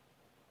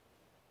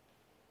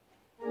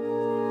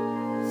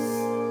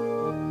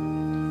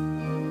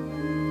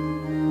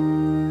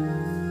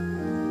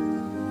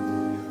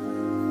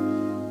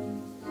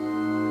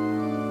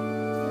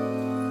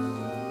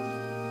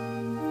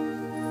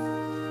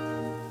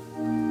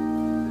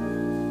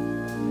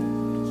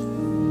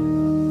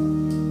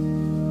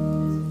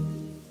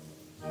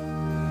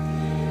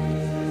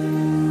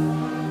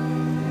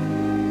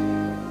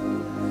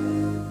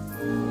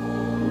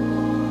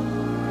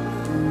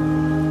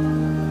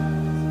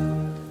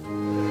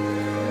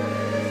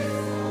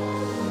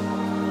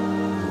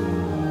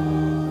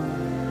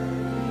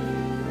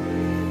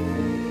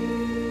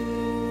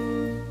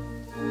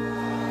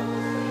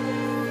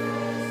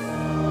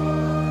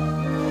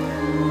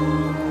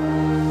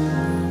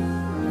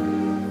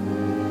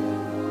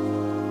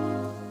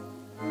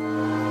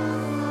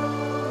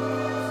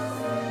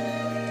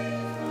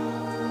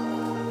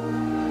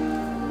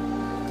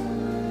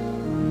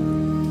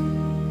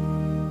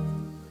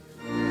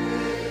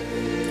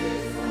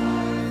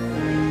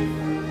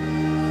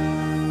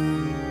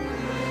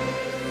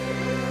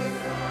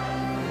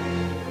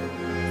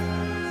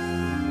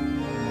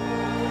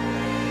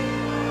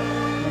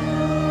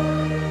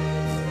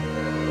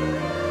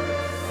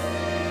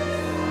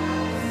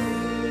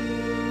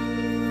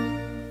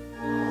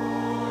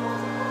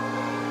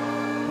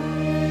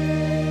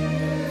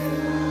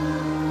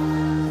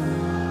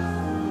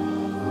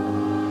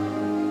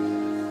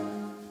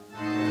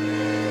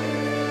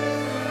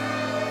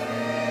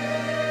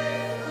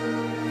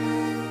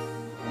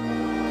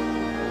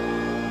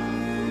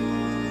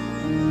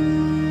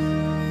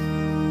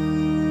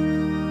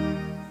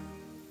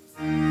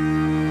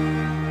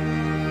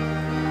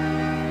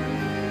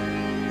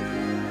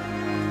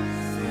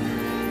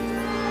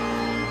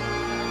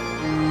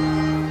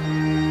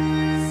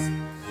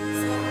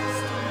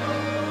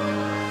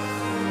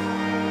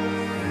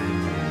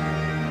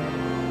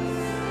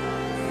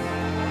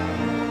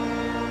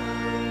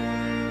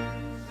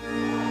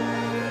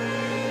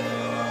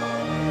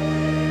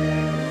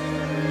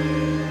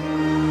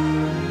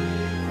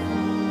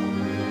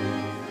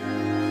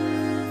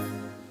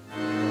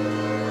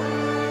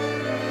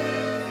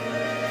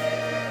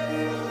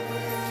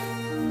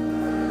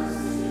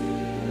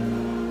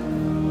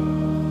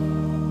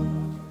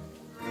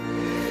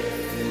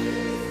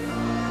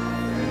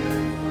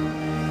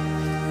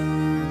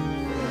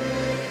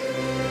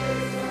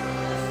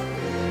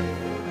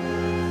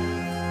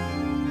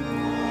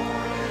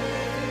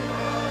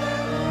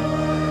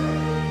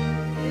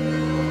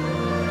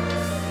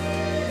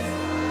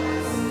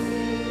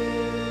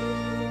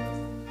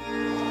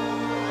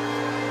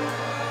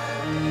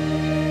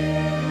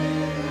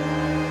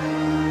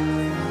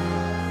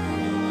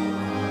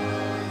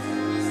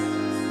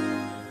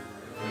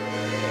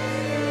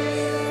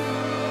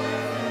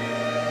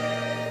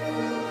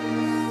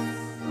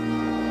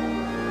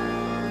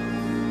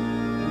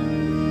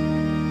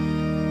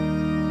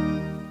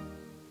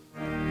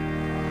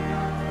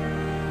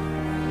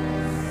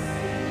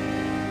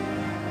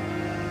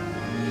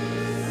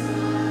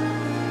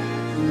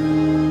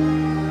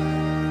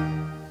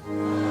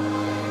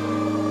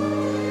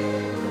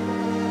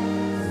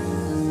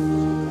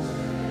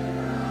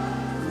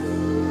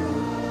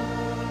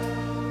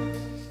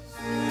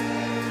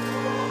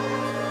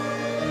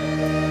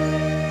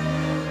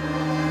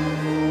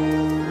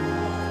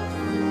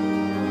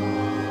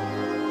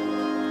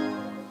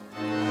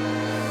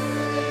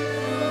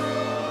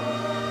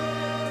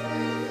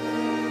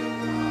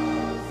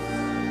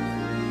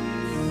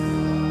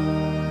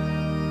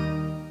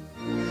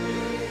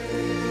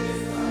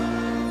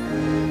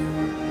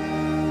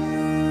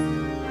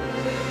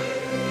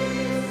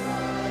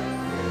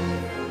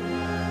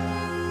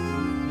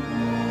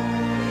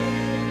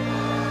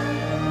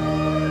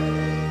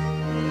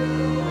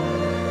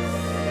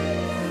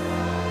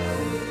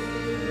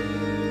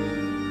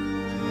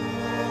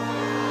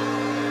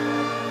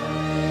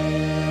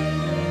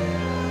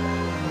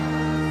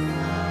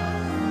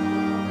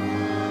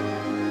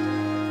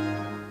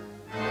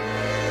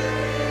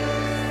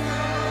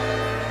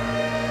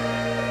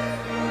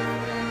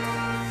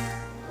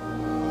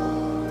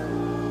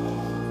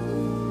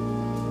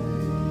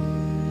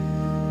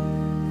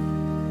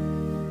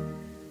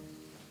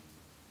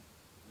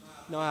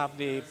 Now have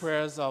the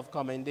prayers of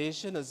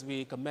commendation as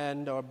we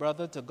commend our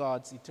brother to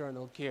God's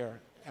eternal care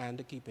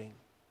and keeping.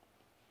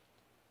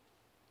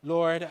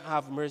 Lord,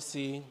 have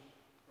mercy.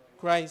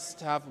 Christ,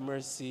 have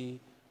mercy.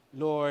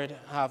 Lord,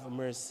 have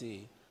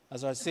mercy.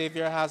 As our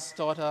Savior has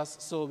taught us,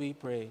 so we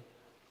pray.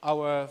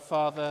 Our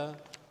Father,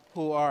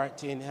 who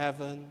art in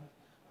heaven,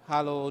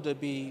 hallowed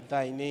be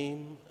thy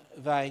name.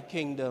 Thy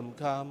kingdom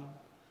come.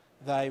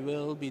 Thy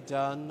will be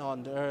done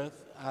on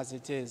earth as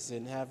it is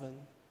in heaven.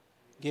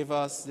 Give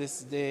us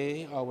this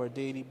day our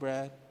daily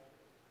bread,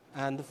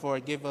 and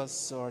forgive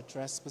us our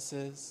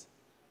trespasses,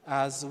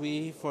 as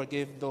we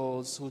forgive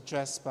those who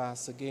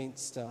trespass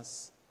against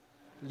us.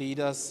 Lead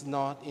us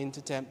not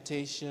into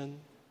temptation,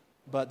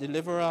 but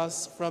deliver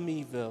us from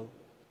evil.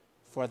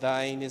 For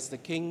thine is the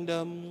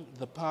kingdom,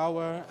 the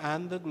power,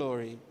 and the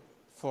glory,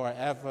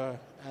 forever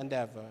and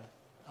ever.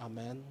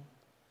 Amen.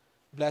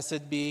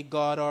 Blessed be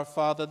God our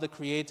Father, the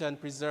creator and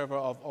preserver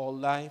of all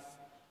life.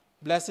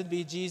 Blessed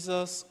be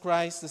Jesus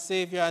Christ, the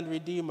Savior and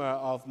Redeemer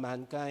of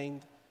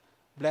mankind.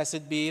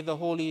 Blessed be the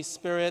Holy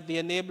Spirit, the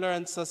enabler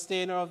and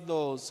sustainer of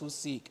those who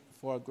seek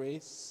for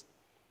grace.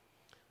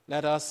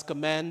 Let us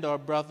commend our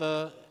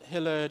brother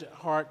Hillard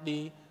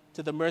Hartley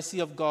to the mercy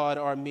of God,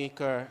 our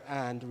Maker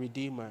and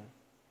Redeemer.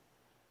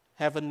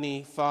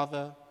 Heavenly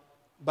Father,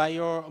 by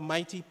your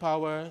mighty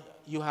power,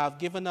 you have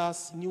given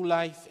us new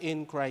life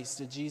in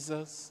Christ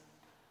Jesus.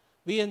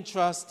 We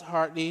entrust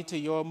Hartley to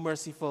your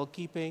merciful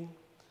keeping,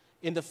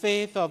 in the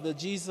faith of the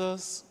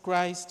Jesus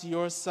Christ,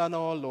 your Son,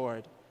 our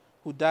Lord,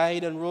 who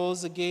died and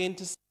rose again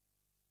to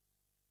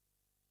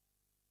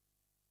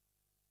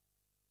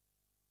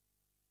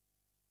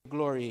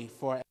glory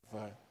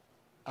forever.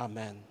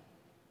 Amen.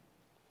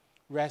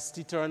 Rest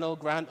eternal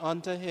grant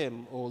unto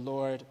him, O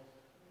Lord,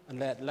 and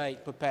let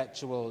light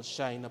perpetual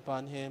shine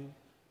upon him.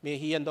 May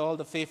he and all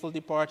the faithful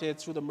departed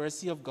through the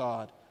mercy of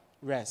God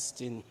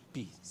rest in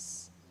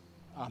peace.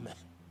 Amen.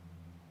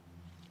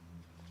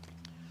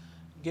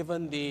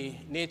 Given the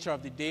nature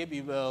of the day,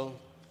 we will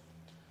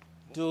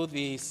do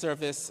the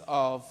service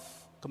of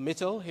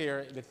committal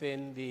here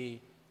within the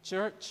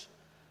church.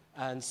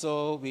 And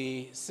so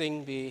we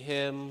sing the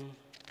hymn,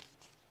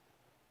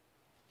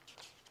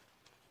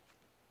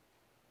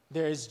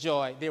 There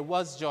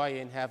was joy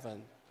in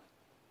heaven,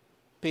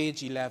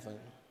 page 11.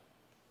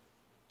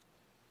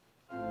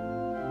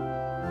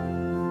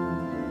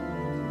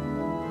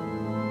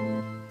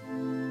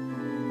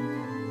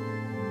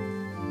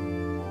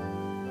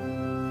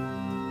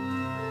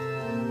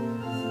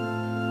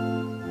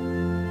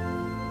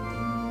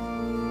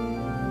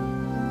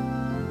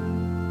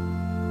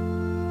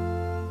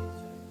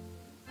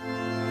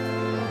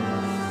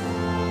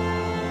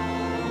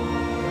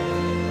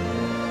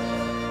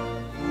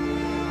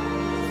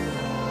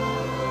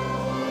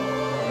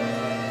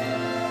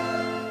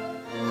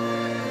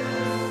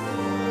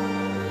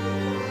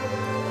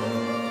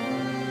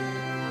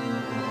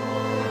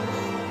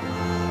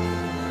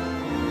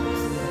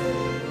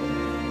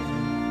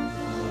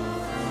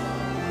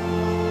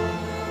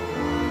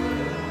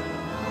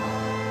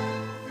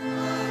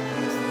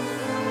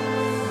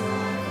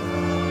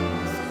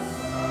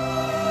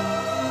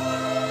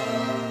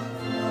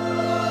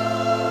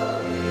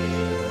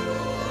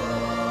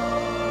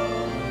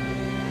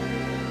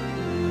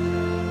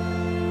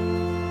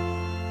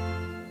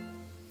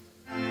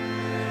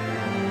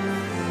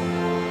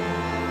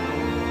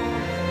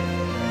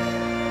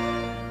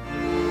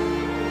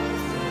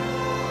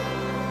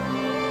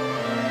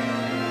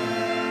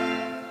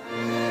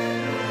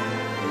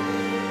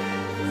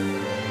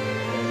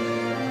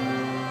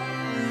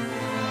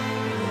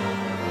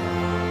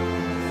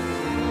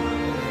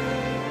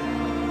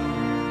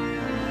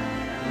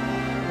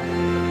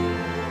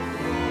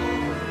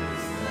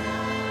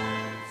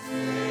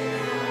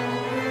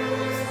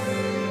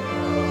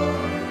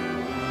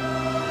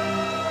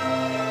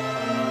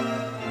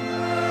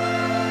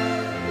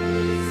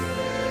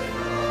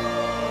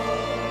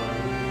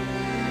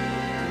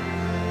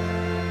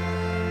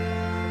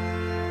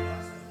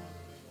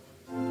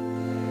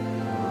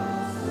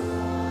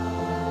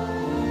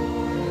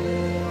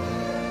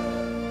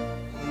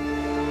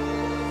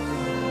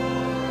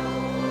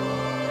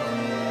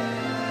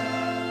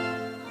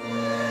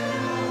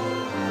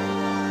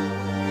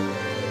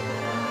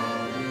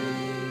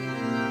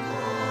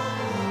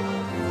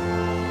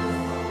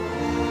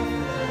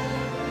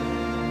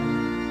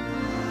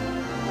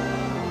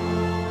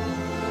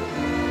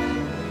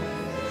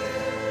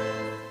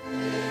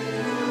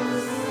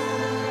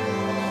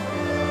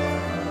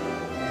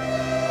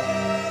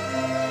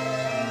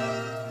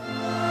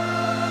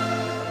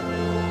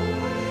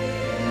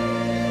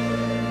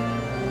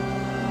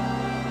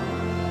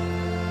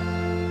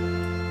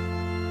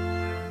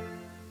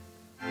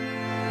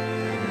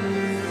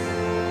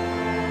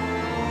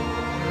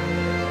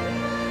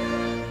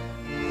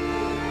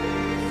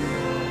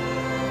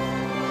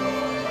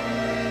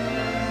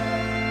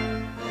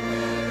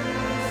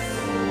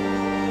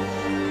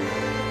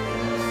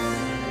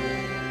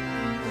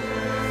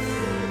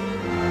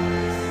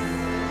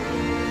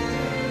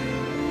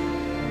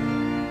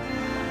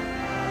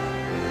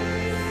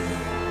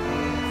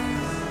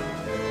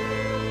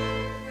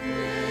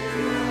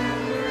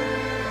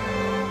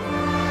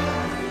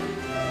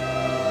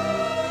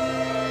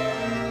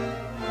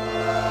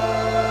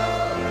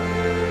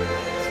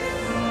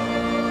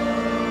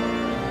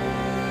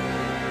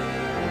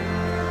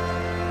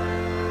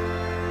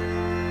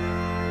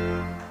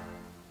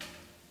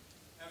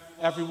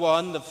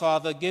 Everyone the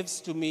Father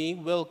gives to me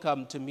will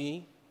come to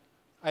me.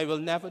 I will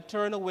never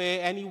turn away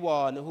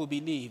anyone who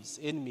believes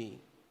in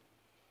me.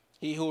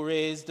 He who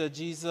raised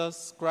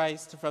Jesus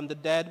Christ from the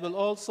dead will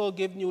also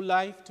give new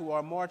life to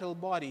our mortal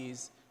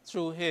bodies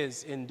through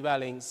his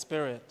indwelling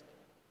Spirit.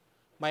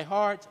 My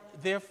heart,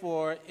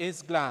 therefore,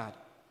 is glad,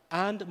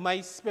 and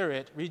my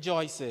spirit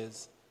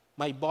rejoices.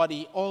 My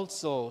body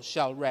also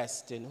shall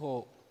rest in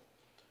hope.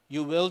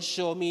 You will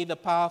show me the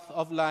path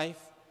of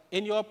life.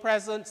 In your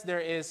presence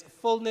there is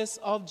fullness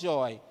of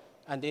joy,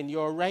 and in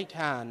your right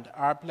hand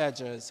are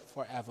pleasures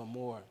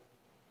forevermore.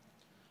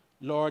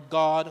 Lord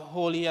God,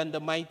 holy and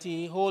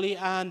mighty, holy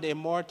and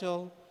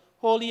immortal,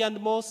 holy and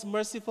most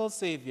merciful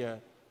Savior,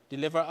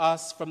 deliver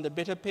us from the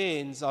bitter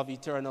pains of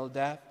eternal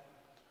death.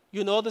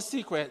 You know the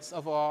secrets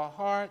of our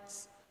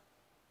hearts.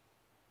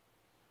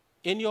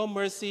 In your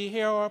mercy,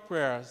 hear our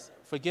prayers.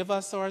 Forgive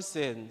us our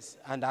sins,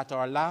 and at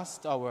our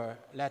last hour,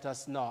 let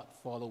us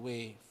not fall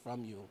away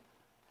from you.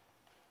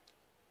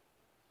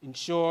 In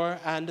sure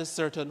and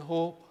certain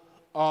hope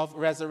of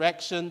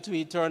resurrection to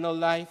eternal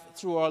life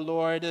through our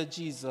Lord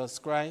Jesus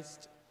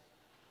Christ,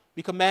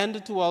 we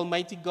commend to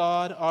Almighty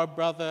God our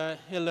brother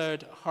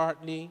Hillard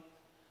Hartley,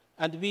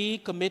 and we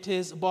commit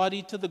his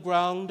body to the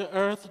ground,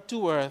 earth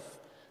to earth,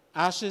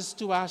 ashes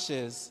to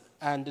ashes,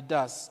 and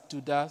dust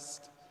to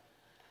dust.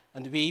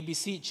 And we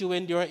beseech you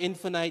in your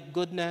infinite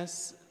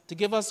goodness to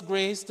give us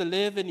grace to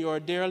live in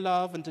your dear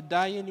love and to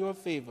die in your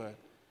favor,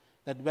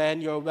 that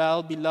when your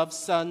well-beloved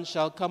Son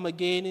shall come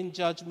again in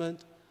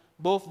judgment,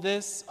 both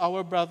this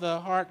our brother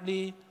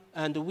Hartley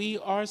and we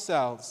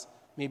ourselves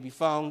may be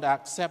found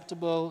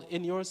acceptable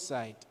in your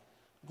sight.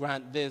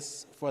 Grant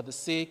this for the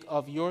sake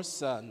of your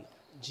Son,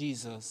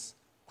 Jesus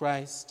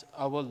Christ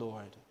our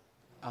Lord.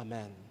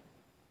 Amen.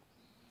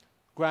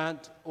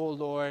 Grant, O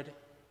Lord,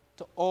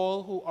 to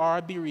all who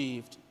are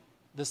bereaved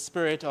the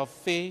spirit of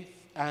faith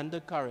and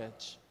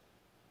courage,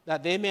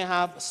 that they may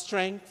have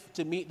strength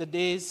to meet the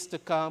days to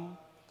come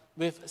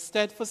with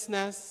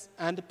steadfastness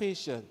and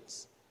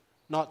patience,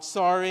 not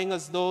sorrowing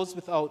as those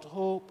without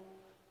hope,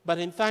 but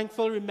in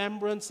thankful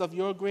remembrance of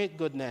your great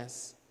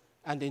goodness,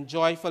 and in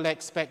joyful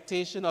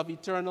expectation of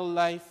eternal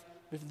life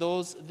with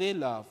those they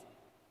love.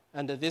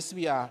 And this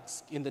we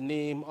ask in the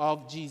name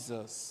of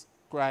Jesus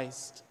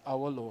Christ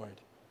our Lord.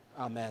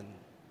 Amen.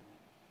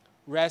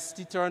 Rest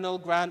eternal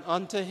grant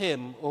unto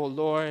him, O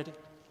Lord.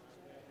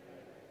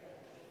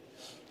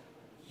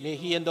 May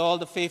he and all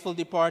the faithful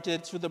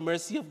departed through the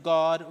mercy of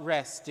God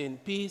rest in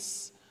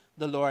peace.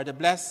 The Lord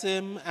bless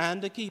him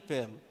and keep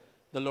him.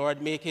 The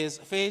Lord make his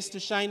face to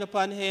shine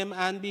upon him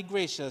and be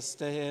gracious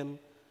to him.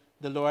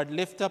 The Lord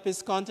lift up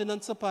his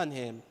countenance upon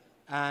him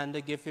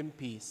and give him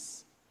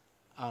peace.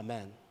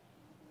 Amen.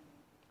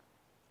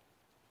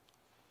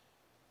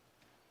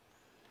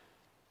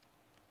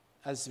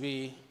 As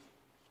we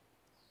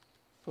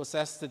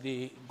process to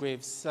the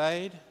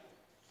graveside,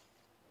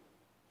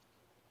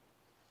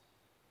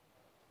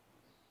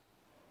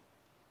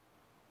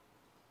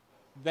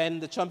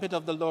 when the trumpet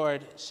of the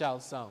Lord shall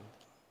sound.